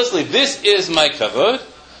says explicitly, this is my kavod.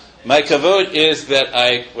 My kavod is that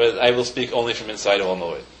I will speak only from inside Ol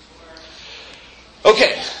Moed.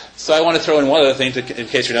 Okay, so I want to throw in one other thing in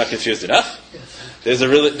case you're not confused enough. There's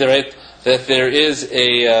there is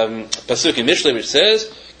a pasuk in Mishlei which says,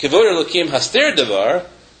 Kavod Elokim haster davar,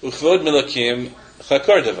 uchvod melokim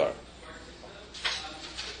chakor davar.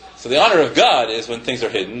 So the honor of God is when things are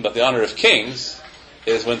hidden, but the honor of kings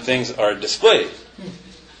is when things are displayed.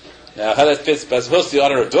 Now, how that fits as opposed to the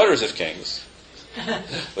honor of daughters of kings,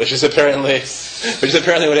 which is apparently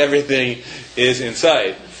what everything is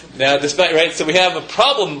inside. Now, despite, right, so we have a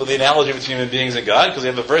problem with the analogy between human beings and God, because we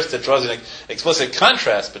have a verse that draws an explicit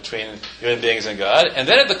contrast between human beings and God, and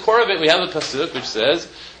then at the core of it we have a pasuk which says,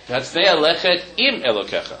 "V'hatznei alechet im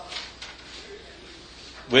elokecha,"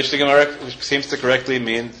 which the Gemara, which seems to correctly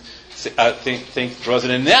mean, think draws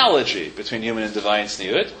an analogy between human and divine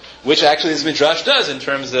tzniut, which actually this midrash does in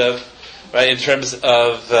terms of God and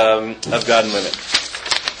women.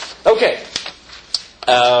 Okay.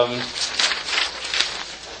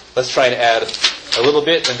 Let's try and add a little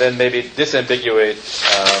bit, and then maybe disambiguate.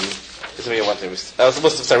 This may be one thing.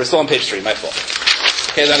 We're still on page 3. My fault.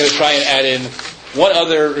 Okay, then I'm going to try and add in one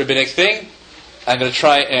other rabbinic thing. I'm going to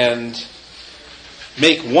try and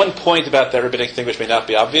make one point about that rabbinic thing, which may not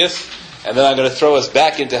be obvious, and then I'm going to throw us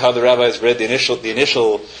back into how the rabbis read the initial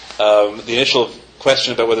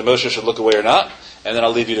question about whether Moshe should look away or not, and then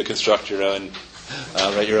I'll leave you to construct your own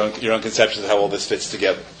conceptions of how all this fits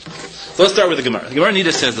together. So let's start with the Gemara. The Gemara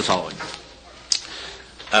Nida says the following.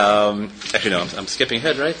 Actually, no, I'm skipping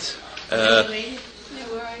ahead, right? Sorry,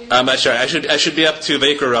 I should be up to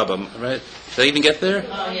Vayikra Rabbah, right? Did I even get there?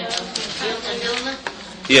 Oh, yeah.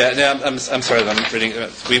 Yeah, no, I'm sorry, I'm reading.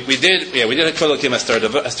 We did a Kolokim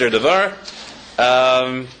Aster Davar.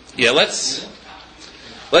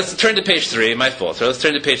 Let's turn to page 3. My fault. So let's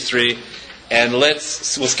turn to page 3, and we'll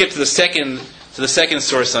skip to the second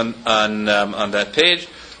source on that page,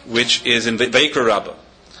 which is in Vayikra Rabbah.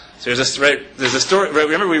 So there's a story.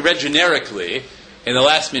 Remember, we read generically in the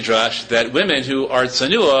last midrash that women who are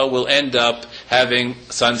tzanua will end up having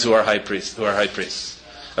sons who are high priests.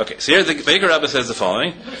 Okay, so here the Vayikra Rabbah says the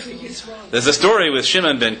following. There's a story about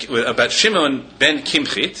Shimon ben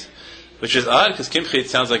Kimchit, which is odd because Kimchit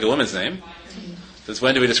sounds like a woman's name. Since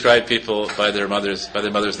when do we describe people by their mother's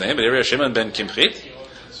name? But here we are, Shimon ben Kimchit.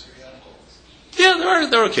 Yeah,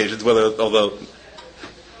 there are occasions, although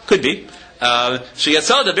could be. She gets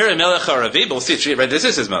all the Beri Melech Aravi, but we'll see. This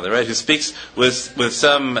is his mother, right? Who speaks with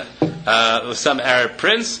some Arab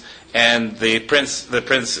prince, and the prince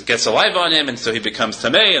gets saliva on him, and so he becomes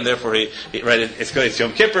tamei, and therefore it's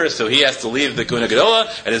Yom Kippur, so he has to leave the Kuna Gedola,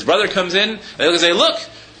 and his brother comes in, and they say, look,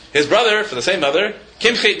 his brother, for the same mother,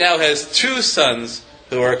 Kimchit now has 2 sons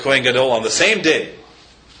who are Kohen Gadol on the same day.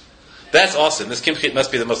 That's awesome. This Kimchit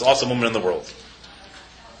must be the most awesome woman in the world.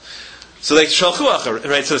 So they shalchu achar,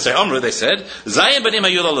 right? So they say, Amru, they said, Zayin banim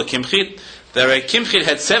ayula lo Kimchit. That Kimchit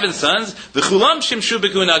had 7 sons. V'chulam shimshu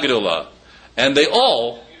b'kuna gedola, and they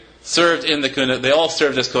all served in the kuna. They all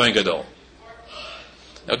served as Kohen Gadol.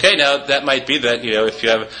 Okay, now that might be that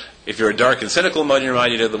if you're a dark and cynical mode in your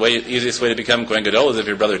mind, the easiest way to become Kohen Gadol is if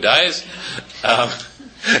your brother dies.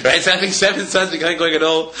 Right, so having 7 sons becoming Kohen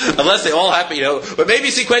Gadol, unless they all happen, but maybe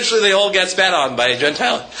sequentially they all get spat on by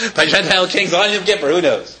Gentile kings on Yom Kippur. Who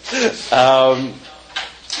knows?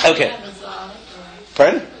 Okay.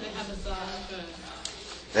 Pardon?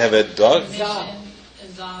 They have a dog.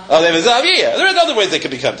 Oh, they have a zav. Yeah, there are other ways they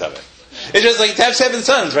could become tamei. It's just like to have 7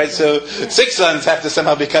 sons, right? So 6 sons have to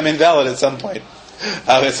somehow become invalid at some point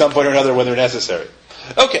or another, when they're necessary.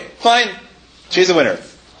 Okay, fine. She's a winner.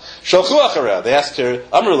 Shalchu achara. They asked her,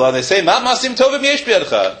 Amrullah, they say, Ma masim tovim yesh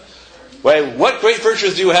biyadcha. Wait, what great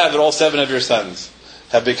virtues do you have that all 7 of your sons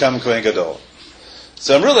have become Kohen Gadol?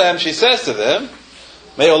 So Amrullah, she says to them,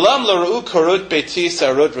 Me'olam lo ra'u korut beiti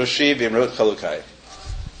sarot roshi v'imrot chalukai.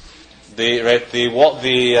 The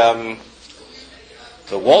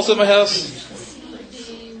walls of my house.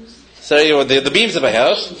 Sorry, or the beams of my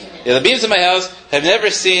house. Yeah, the beams of my house have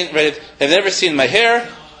never seen my hair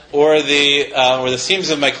or the seams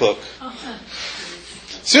of my cloak.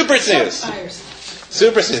 Super tznius.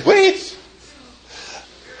 Super tznius.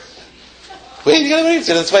 Wait, you gotta wait.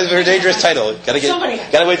 So that's why it's a very dangerous title.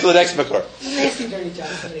 Gotta wait till the next Makor.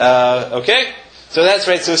 Okay, so that's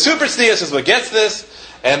right. So super tznius is what gets this.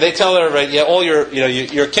 And they tell her, right, yeah, all your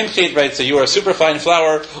kimchit, right, so you are a super fine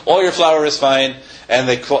flour, all your flour is fine, and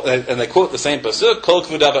they quote the same pasuk, kol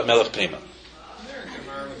kvudavat melech pnima.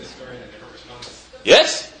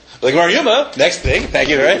 Yes? The Gemara Yuma, next thing, thank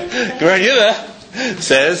you, right? Gemara Yuma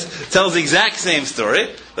tells the exact same story.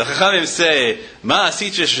 The Chachamim say, Ma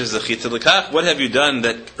asichesh zechita l'kach, what have you done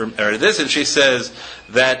that, or this, and she says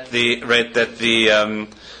that the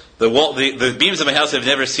beams of my house have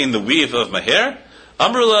never seen the weave of my hair.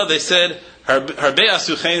 Amrullah, they said, Harbe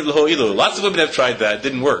asuchein l'ho'ilu. Lots of women have tried that. It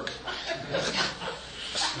didn't work.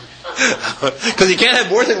 Because you can't have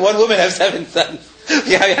more than one woman have 7 sons.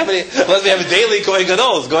 Unless we have a daily Kohen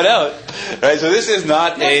Gadol going out. Right? So this is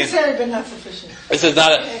not necessary, but not sufficient. This is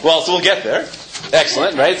not so we'll get there.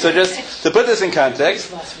 Excellent, right? So just to put this in context,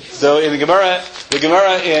 so in the Gemara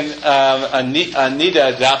in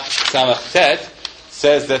Anida Daf Samach Tet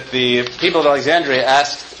says that the people of Alexandria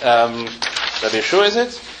asked Rabbi Yeshua, is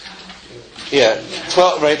it? Yeah,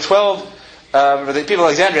 12. Right, 12. The people of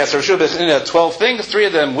Alexandria asked Rabbi Yeshua 12 things. 3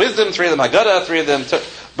 of them wisdom, 3 of them Haggadah, 3 of them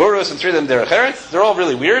Boros, and 3 of them Derech Eretz. They're all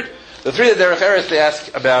really weird. The 3 of the Derech Eretz they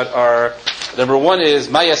ask about are, number 1 is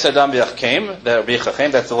Ma Yasadam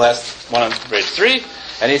B'Yachkem, that's the last one on page 3.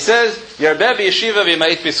 And he says, Yarbeh B'Yeshiva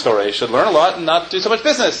V'Yamait B'Schorei. You should learn a lot and not do so much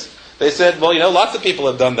business. They said, well, lots of people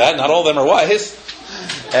have done that. Not all of them are wise.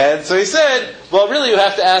 And so he said, well, really you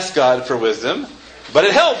have to ask God for wisdom, but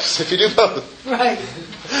it helps if you do both. Right.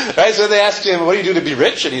 Right, so they asked him, what do you do to be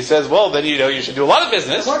rich? And he says, well, then you should do a lot of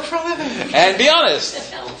business. Work for a living. And be honest.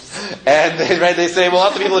 And they say, well,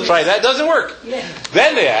 lots of people have tried that. It doesn't work. Yeah.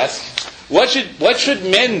 Then they ask, what should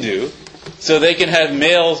men do so they can have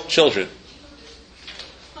male children?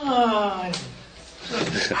 Oh.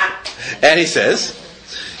 And he says,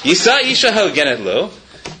 Yisa isha hogenet lo,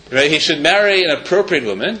 right? He should marry an appropriate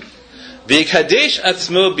woman. V'ikadesh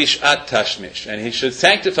atzmo bishat tashmish, and he should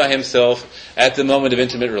sanctify himself at the moment of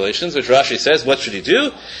intimate relations. Which Rashi says, what should he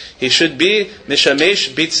do? He should be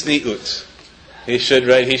mishamesh bitzniut. He should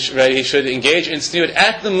engage in tzniut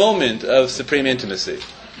at the moment of supreme intimacy.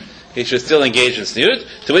 He should still engage in tzniut.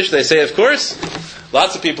 To which they say, of course,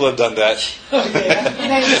 lots of people have done that,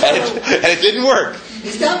 and it didn't work.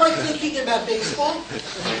 Is that like thinking about baseball?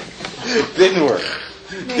 Didn't work.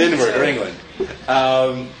 Didn't work. Or England.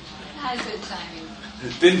 Good timing.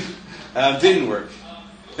 Didn't work.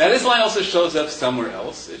 Now this line also shows up somewhere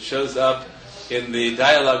else. It shows up in the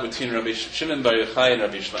dialogue between Rabbi Shimon Bar Yochai and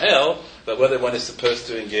Rabbi Ishmael about whether one is supposed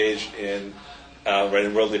to engage in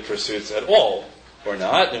worldly pursuits at all or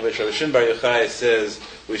not. In which Rabbi Shimon Bar Yochai says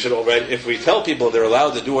we should already, if we tell people they're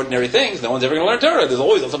allowed to do ordinary things, no one's ever going to learn Torah. There's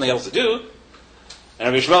always something else to do. And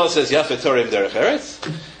Rabbi Ishmael says Yafet Torah Derech Eretz,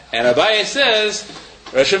 and Abaye says,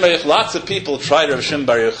 lots of people tried Rabbi Shimon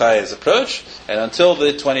Bar Yochai's approach, and until the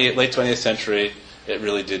late 20th century, it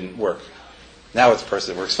really didn't work. Now it's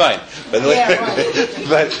it works fine. But,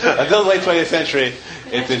 but until the late 20th century,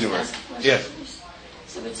 it didn't work. Yes?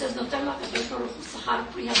 So it says, that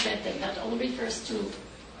only refers to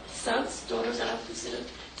sons, daughters that are considered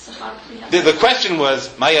Sahar Priya. The question was,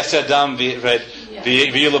 Ma Yaseh Adam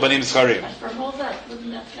V'Yilu Banim Zcharim. But from all that,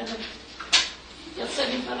 wouldn't that kind of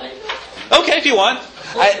okay, if you want. To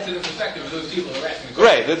the perspective of those people who are asking the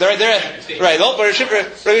right, right. Rabbi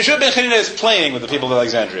Yeshua ben Chanina is playing with the people of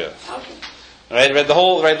Alexandria. Okay. Right, the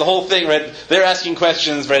whole thing. Right, they're asking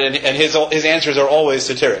questions. Right, and his answers are always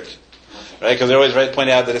satiric. Right, because they always point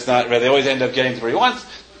out that it's not. Right, they always end up getting to where he wants.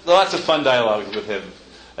 Lots of fun dialogues with him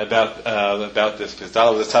about this. Because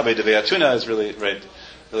dialogue with Tabei de Ve'atuna is really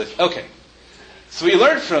okay. So we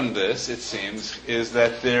learned from this, it seems, is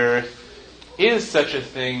that there is such a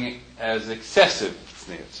thing as excessive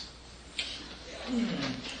tzniut.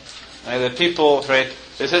 Right, that people, there's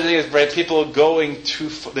such a thing as people going too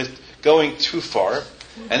far,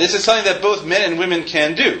 and this is something that both men and women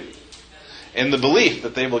can do, in the belief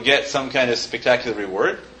that they will get some kind of spectacular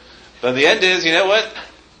reward. But the end is, it's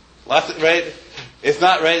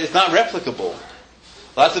not replicable.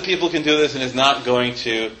 Lots of people can do this, and it's not going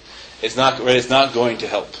to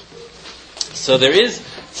help. So there is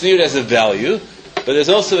tzniut as a value, but there's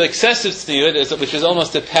also excessive tzniut, which is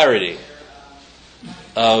almost a parody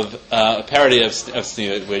of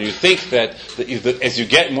tzniut, where you think that as you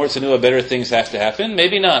get more tzniut, better things have to happen.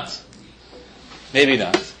 Maybe not.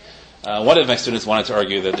 One of my students wanted to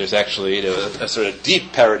argue that there's actually a sort of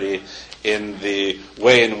deep parody in the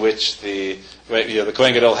way in which the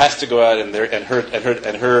Kohen Gadol has to go out and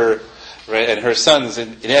her sons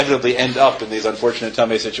inevitably end up in these unfortunate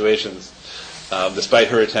tamei situations, despite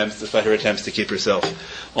her attempts to keep herself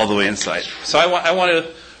all the way inside. So I want to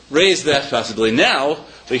raise that possibility. Now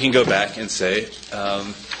we can go back and say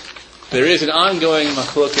there is an ongoing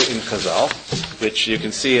machloket in Chazal, which you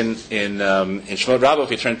can see in Shemot Rabbah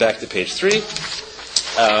if you turn back to page 3.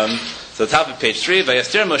 So the top of page 3,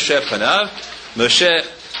 Vayaster Moshe Panav,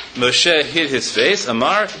 Moshe hid his face.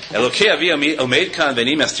 Amar Elokei Avi Omeid Kan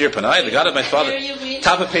V'Ani Mastir Panai. The God of my father.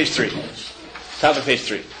 Top of page 3.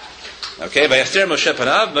 Okay, Vayaster Moshe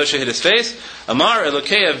Panav. Moshe hid his face. Amar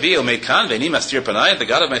Elokei Avi Omeid Kan V'Ani Mastir Panai. The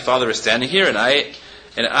God of my father is standing here, and I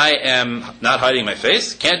am not hiding my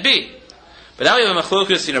face. Can't be. But now we have a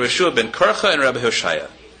machlokus in Rabbi Yeshua ben Korcha and Rabbi Hoshaya.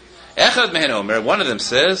 Echad mehen Omer. One of them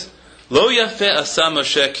says, Lo Yafeh Asa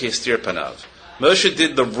Moshe Ki Histir Panav. Moshe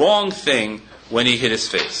did the wrong thing when he hid his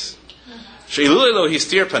face. She'ilulei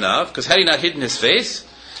histir panav, because had he not hidden his face,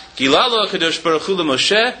 gilalo HaKadosh Baruch Hu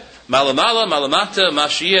Moshe malamala malamata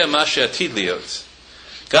mashiyeh mashatid liot.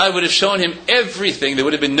 God would have shown him everything. There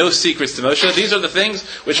would have been no secrets to Moshe. These are the things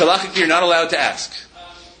which halachically you're not allowed to ask.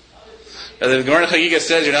 The Gemara Chagiga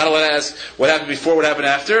says you're not allowed to ask what happened before, what happened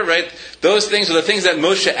after, right? Those things are the things that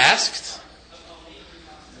Moshe asked.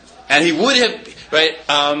 And he would have, right?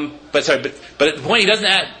 But at the point he doesn't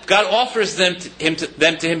ask, God offers them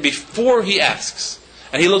to him before he asks,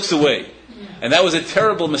 and he looks away, and that was a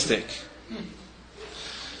terrible mistake.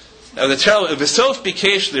 That was a terrible. V'sof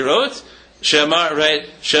bikesh lirot she'amar, right?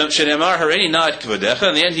 She'amar hareini na'at kvodecha.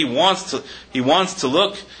 In the end, he wants to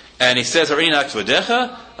look, and he says hareini na'at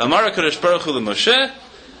kvodecha. Amar HaKadosh Baruch Hu l'Moshe,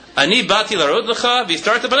 ani bati larot lecha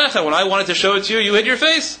v'istarta banecha. When I wanted to show it to you, you hid your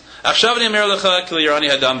face. Achshav ani amer lecha ki lirani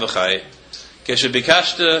hadam v'chai.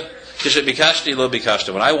 Bikashti lo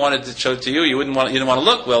bikashta. When I wanted to show it to you, you didn't want to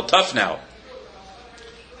look. Well, tough now.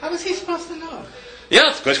 How was he supposed to know? Yeah,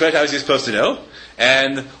 of course. How is he supposed to know?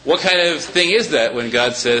 And what kind of thing is that when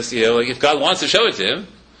God says, if God wants to show it to him,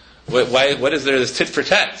 what is there this tit for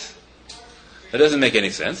tat? That doesn't make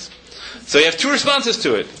any sense. So you have two responses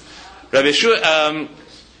to it. Rabbi Yeshua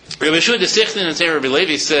de Sichtin and Rabbi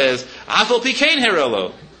Levi says, Afal pikein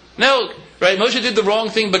herolo. No, right? Moshe did the wrong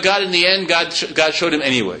thing, but God, in the end, God showed him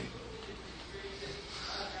anyway.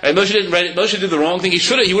 Right? Moshe did the wrong thing.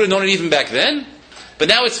 He would have known it even back then, but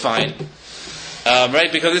now it's fine,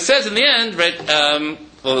 right? Because it says in the end, right?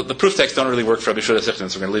 Well, the proof texts don't really work for Rabbi Yeshua de Sichtin,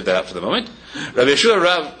 so we're going to leave that out for the moment. Rabbi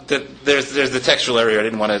Yeshua there's the textual area. I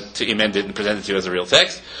didn't want to amend it and present it to you as a real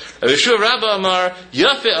text. Rabbi Yeshua Rabba Amar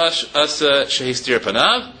Yafe Asa Shehistir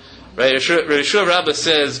Panav. Right? Rabbi Yeshua Rabba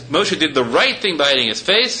says Moshe did the right thing by hiding his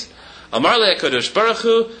face. Amar le HaKadosh Baruch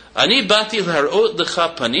Hu, Ani bati l'harot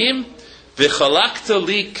lecha panim v'chalakta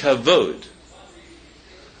li kavod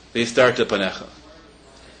v'istarta panecha.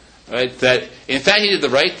 Right? That in fact he did the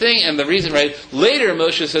right thing, and the reason, right? Later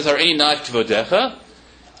Moshe says, "Hareini na'at kavodecha,"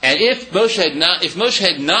 and if Moshe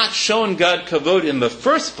had not shown God kavod in the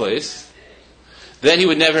first place, then he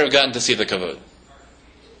would never have gotten to see the kavod.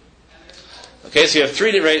 Okay, so you have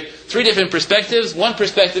three different perspectives. One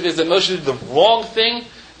perspective is that Moshe did the wrong thing.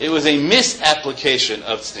 It was a misapplication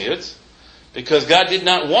of tzniut, because God did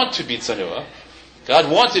not want to be tzanua. God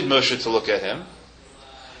wanted Moshe to look at him,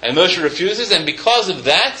 and Moshe refuses, and because of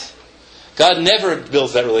that, God never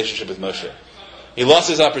builds that relationship with Moshe. He lost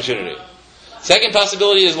his opportunity. Second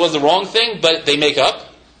possibility was the wrong thing, but they make up.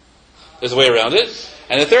 There's a way around it.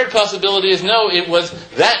 And the third possibility is no, it was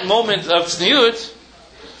that moment of tzniut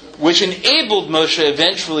which enabled Moshe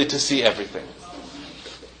eventually to see everything.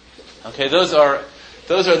 Okay, those are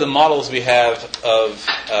the models we have of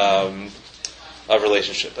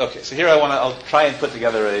relationship. Okay, so here I'll try and put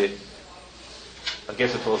together a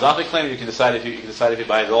philosophic claim. You can decide if you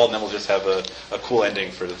buy it at all, and then we'll just have a cool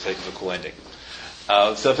ending for the sake of a cool ending.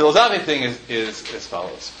 So the philosophic thing is as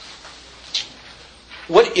follows.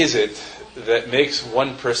 What is it that makes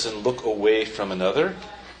one person look away from another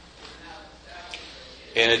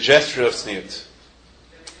in a gesture of tzniut?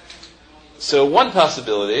 So one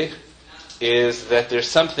possibility is that there's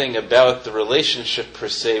something about the relationship per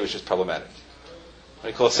se which is problematic.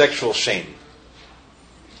 We call it sexual shame.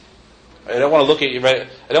 I don't want to look at you. Right?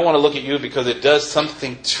 I don't want to look at you because it does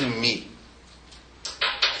something to me.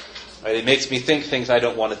 Right? It makes me think things I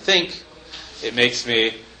don't want to think. It makes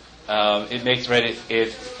me.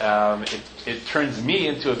 It turns me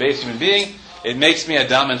into a base human being. It makes me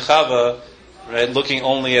Adam and Chava, right, looking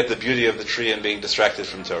only at the beauty of the tree and being distracted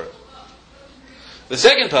from Torah. The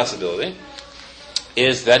second possibility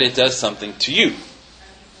is that it does something to you.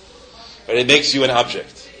 Right? It makes you an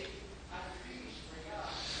object.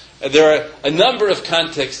 There are a number of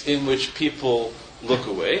contexts in which people look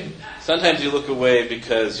away. Sometimes you look away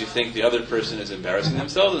because you think the other person is embarrassing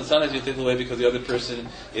themselves, and sometimes you look away because the other person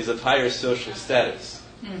is of higher social status,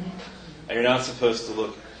 and you're not supposed to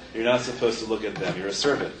look. You're not supposed to look at them. You're a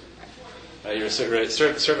servant.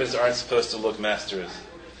 Servants aren't supposed to look masters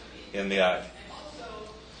in the eye.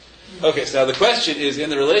 Okay, so now the question is,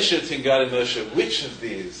 in the relationship between God and Moshe, which of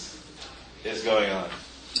these is going on?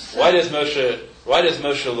 Why does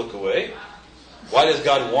Moshe look away? Why does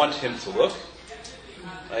God want him to look?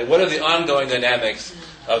 Right, what are the ongoing dynamics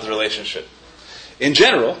of the relationship? In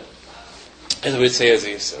general, as we would say as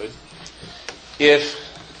a yesod, if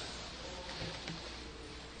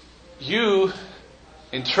you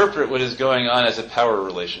interpret what is going on as a power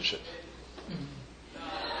relationship,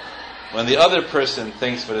 when the other person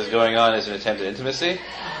thinks what is going on is an attempt at intimacy,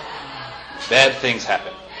 bad things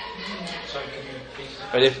happen.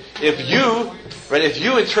 Right? If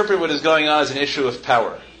you interpret what is going on as an issue of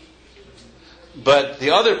power, but what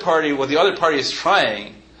the other party is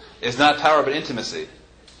trying is not power but intimacy,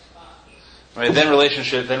 right? Then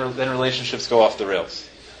relationships go off the rails.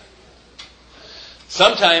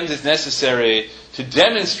 Sometimes it's necessary to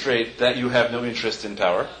demonstrate that you have no interest in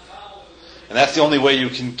power, and that's the only way you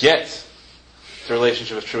can get to a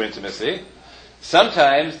relationship of true intimacy.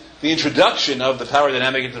 Sometimes the introduction of the power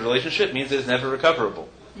dynamic into the relationship means that it's never recoverable.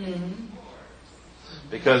 Mm-hmm.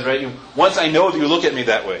 Because, right, once I know that you look at me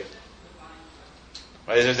that way,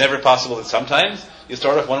 right, it's never possible that sometimes you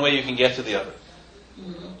start off one way, you can get to the other.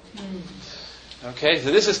 Mm-hmm. Okay,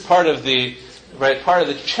 so this is part of the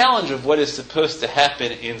challenge of what is supposed to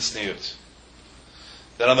happen in tzniut.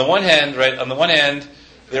 That on the one hand,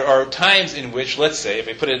 there are times in which, let's say, if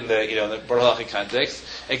we put it in the in the Baruch Halachic context,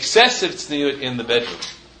 excessive tzniut in the bedroom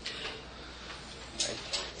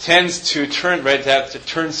tends to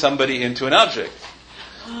turn somebody into an object,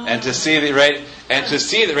 and to see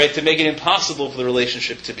that to make it impossible for the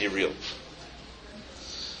relationship to be real.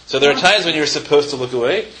 So there are times when you're supposed to look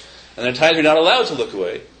away, and there are times you're not allowed to look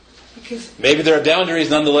away. Maybe there are boundaries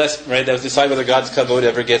nonetheless, right, that decide whether God's kavod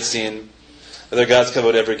ever gets seen,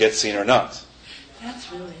 or not.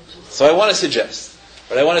 That's really interesting. So I want to suggest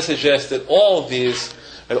that all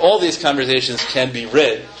these conversations can be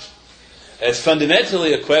read as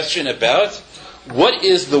fundamentally a question about what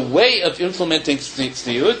is the way of implementing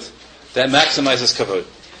tzniut that maximizes kavod.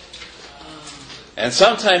 And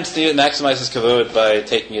sometimes tzniut maximizes kavod by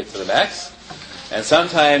taking it to the max, and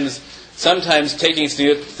sometimes taking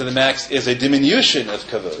tzniut to the max is a diminution of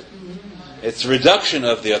kavod. It's a reduction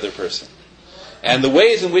of the other person. And the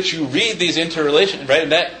ways in which you read these interrelations,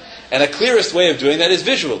 right, and the clearest way of doing that is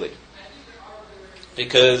visually.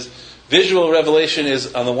 Because visual revelation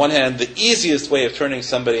is, on the one hand, the easiest way of turning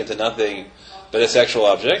somebody into nothing but a sexual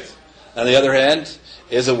object. On the other hand,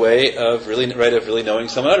 is a way of really knowing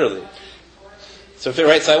someone utterly. So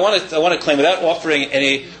I want to claim,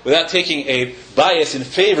 without taking a bias in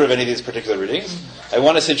favor of any of these particular readings, I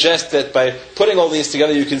want to suggest that by putting all these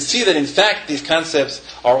together, you can see that in fact these concepts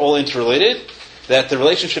are all interrelated, that the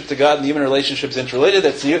relationship to God and the human relationship is interrelated,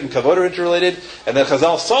 that tzniut and kavod are interrelated, and that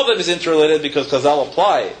Chazal saw them as interrelated because Chazal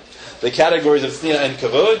apply the categories of tzniut and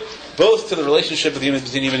kavod both to the relationship between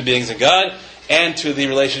human beings and God, and to the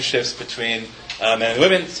relationships between men and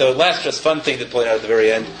women. So last just fun thing to point out at the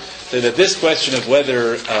very end, so that this question of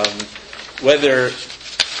whether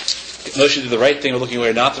Moshe did the right thing or looking away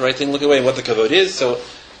or not the right thing looking away, and what the kavod is. So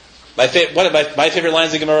one of my favorite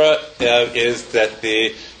lines in Gemara is that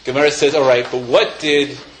the Gemara says, all right, but what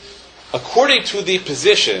did, according to the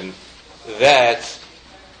position that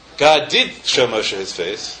God did show Moshe his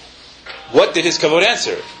face, what did his kavod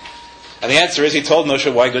answer? And the answer is he told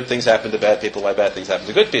Moshe why good things happen to bad people, why bad things happen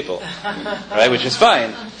to good people. Right, which is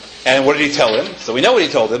fine. And what did he tell him? So we know what he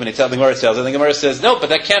told him, and the Gemara tells him, and the Gemara says, no, but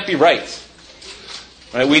that can't be right.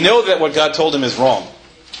 Right? We know that what God told him is wrong.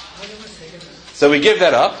 So we give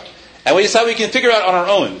that up, and we decide we can figure out on our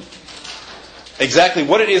own exactly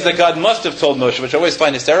what it is that God must have told Moshe, which I always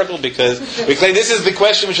find hysterical because we claim this is the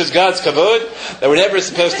question which is God's kavod, that we're never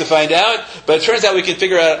supposed to find out, but it turns out we can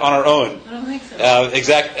figure out on our own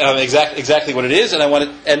exactly what it is,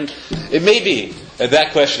 and it may be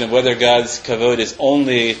that question of whether God's kavod is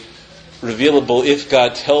only revealable if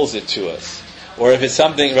God tells it to us, or if it's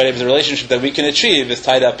something, right, if it's a relationship that we can achieve is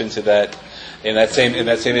tied up into that, in that same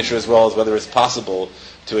issue, as well as whether it's possible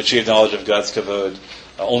to achieve knowledge of God's kavod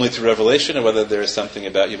only through revelation, or whether there is something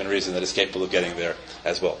about human reason that is capable of getting there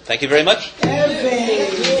as well. Thank you very much.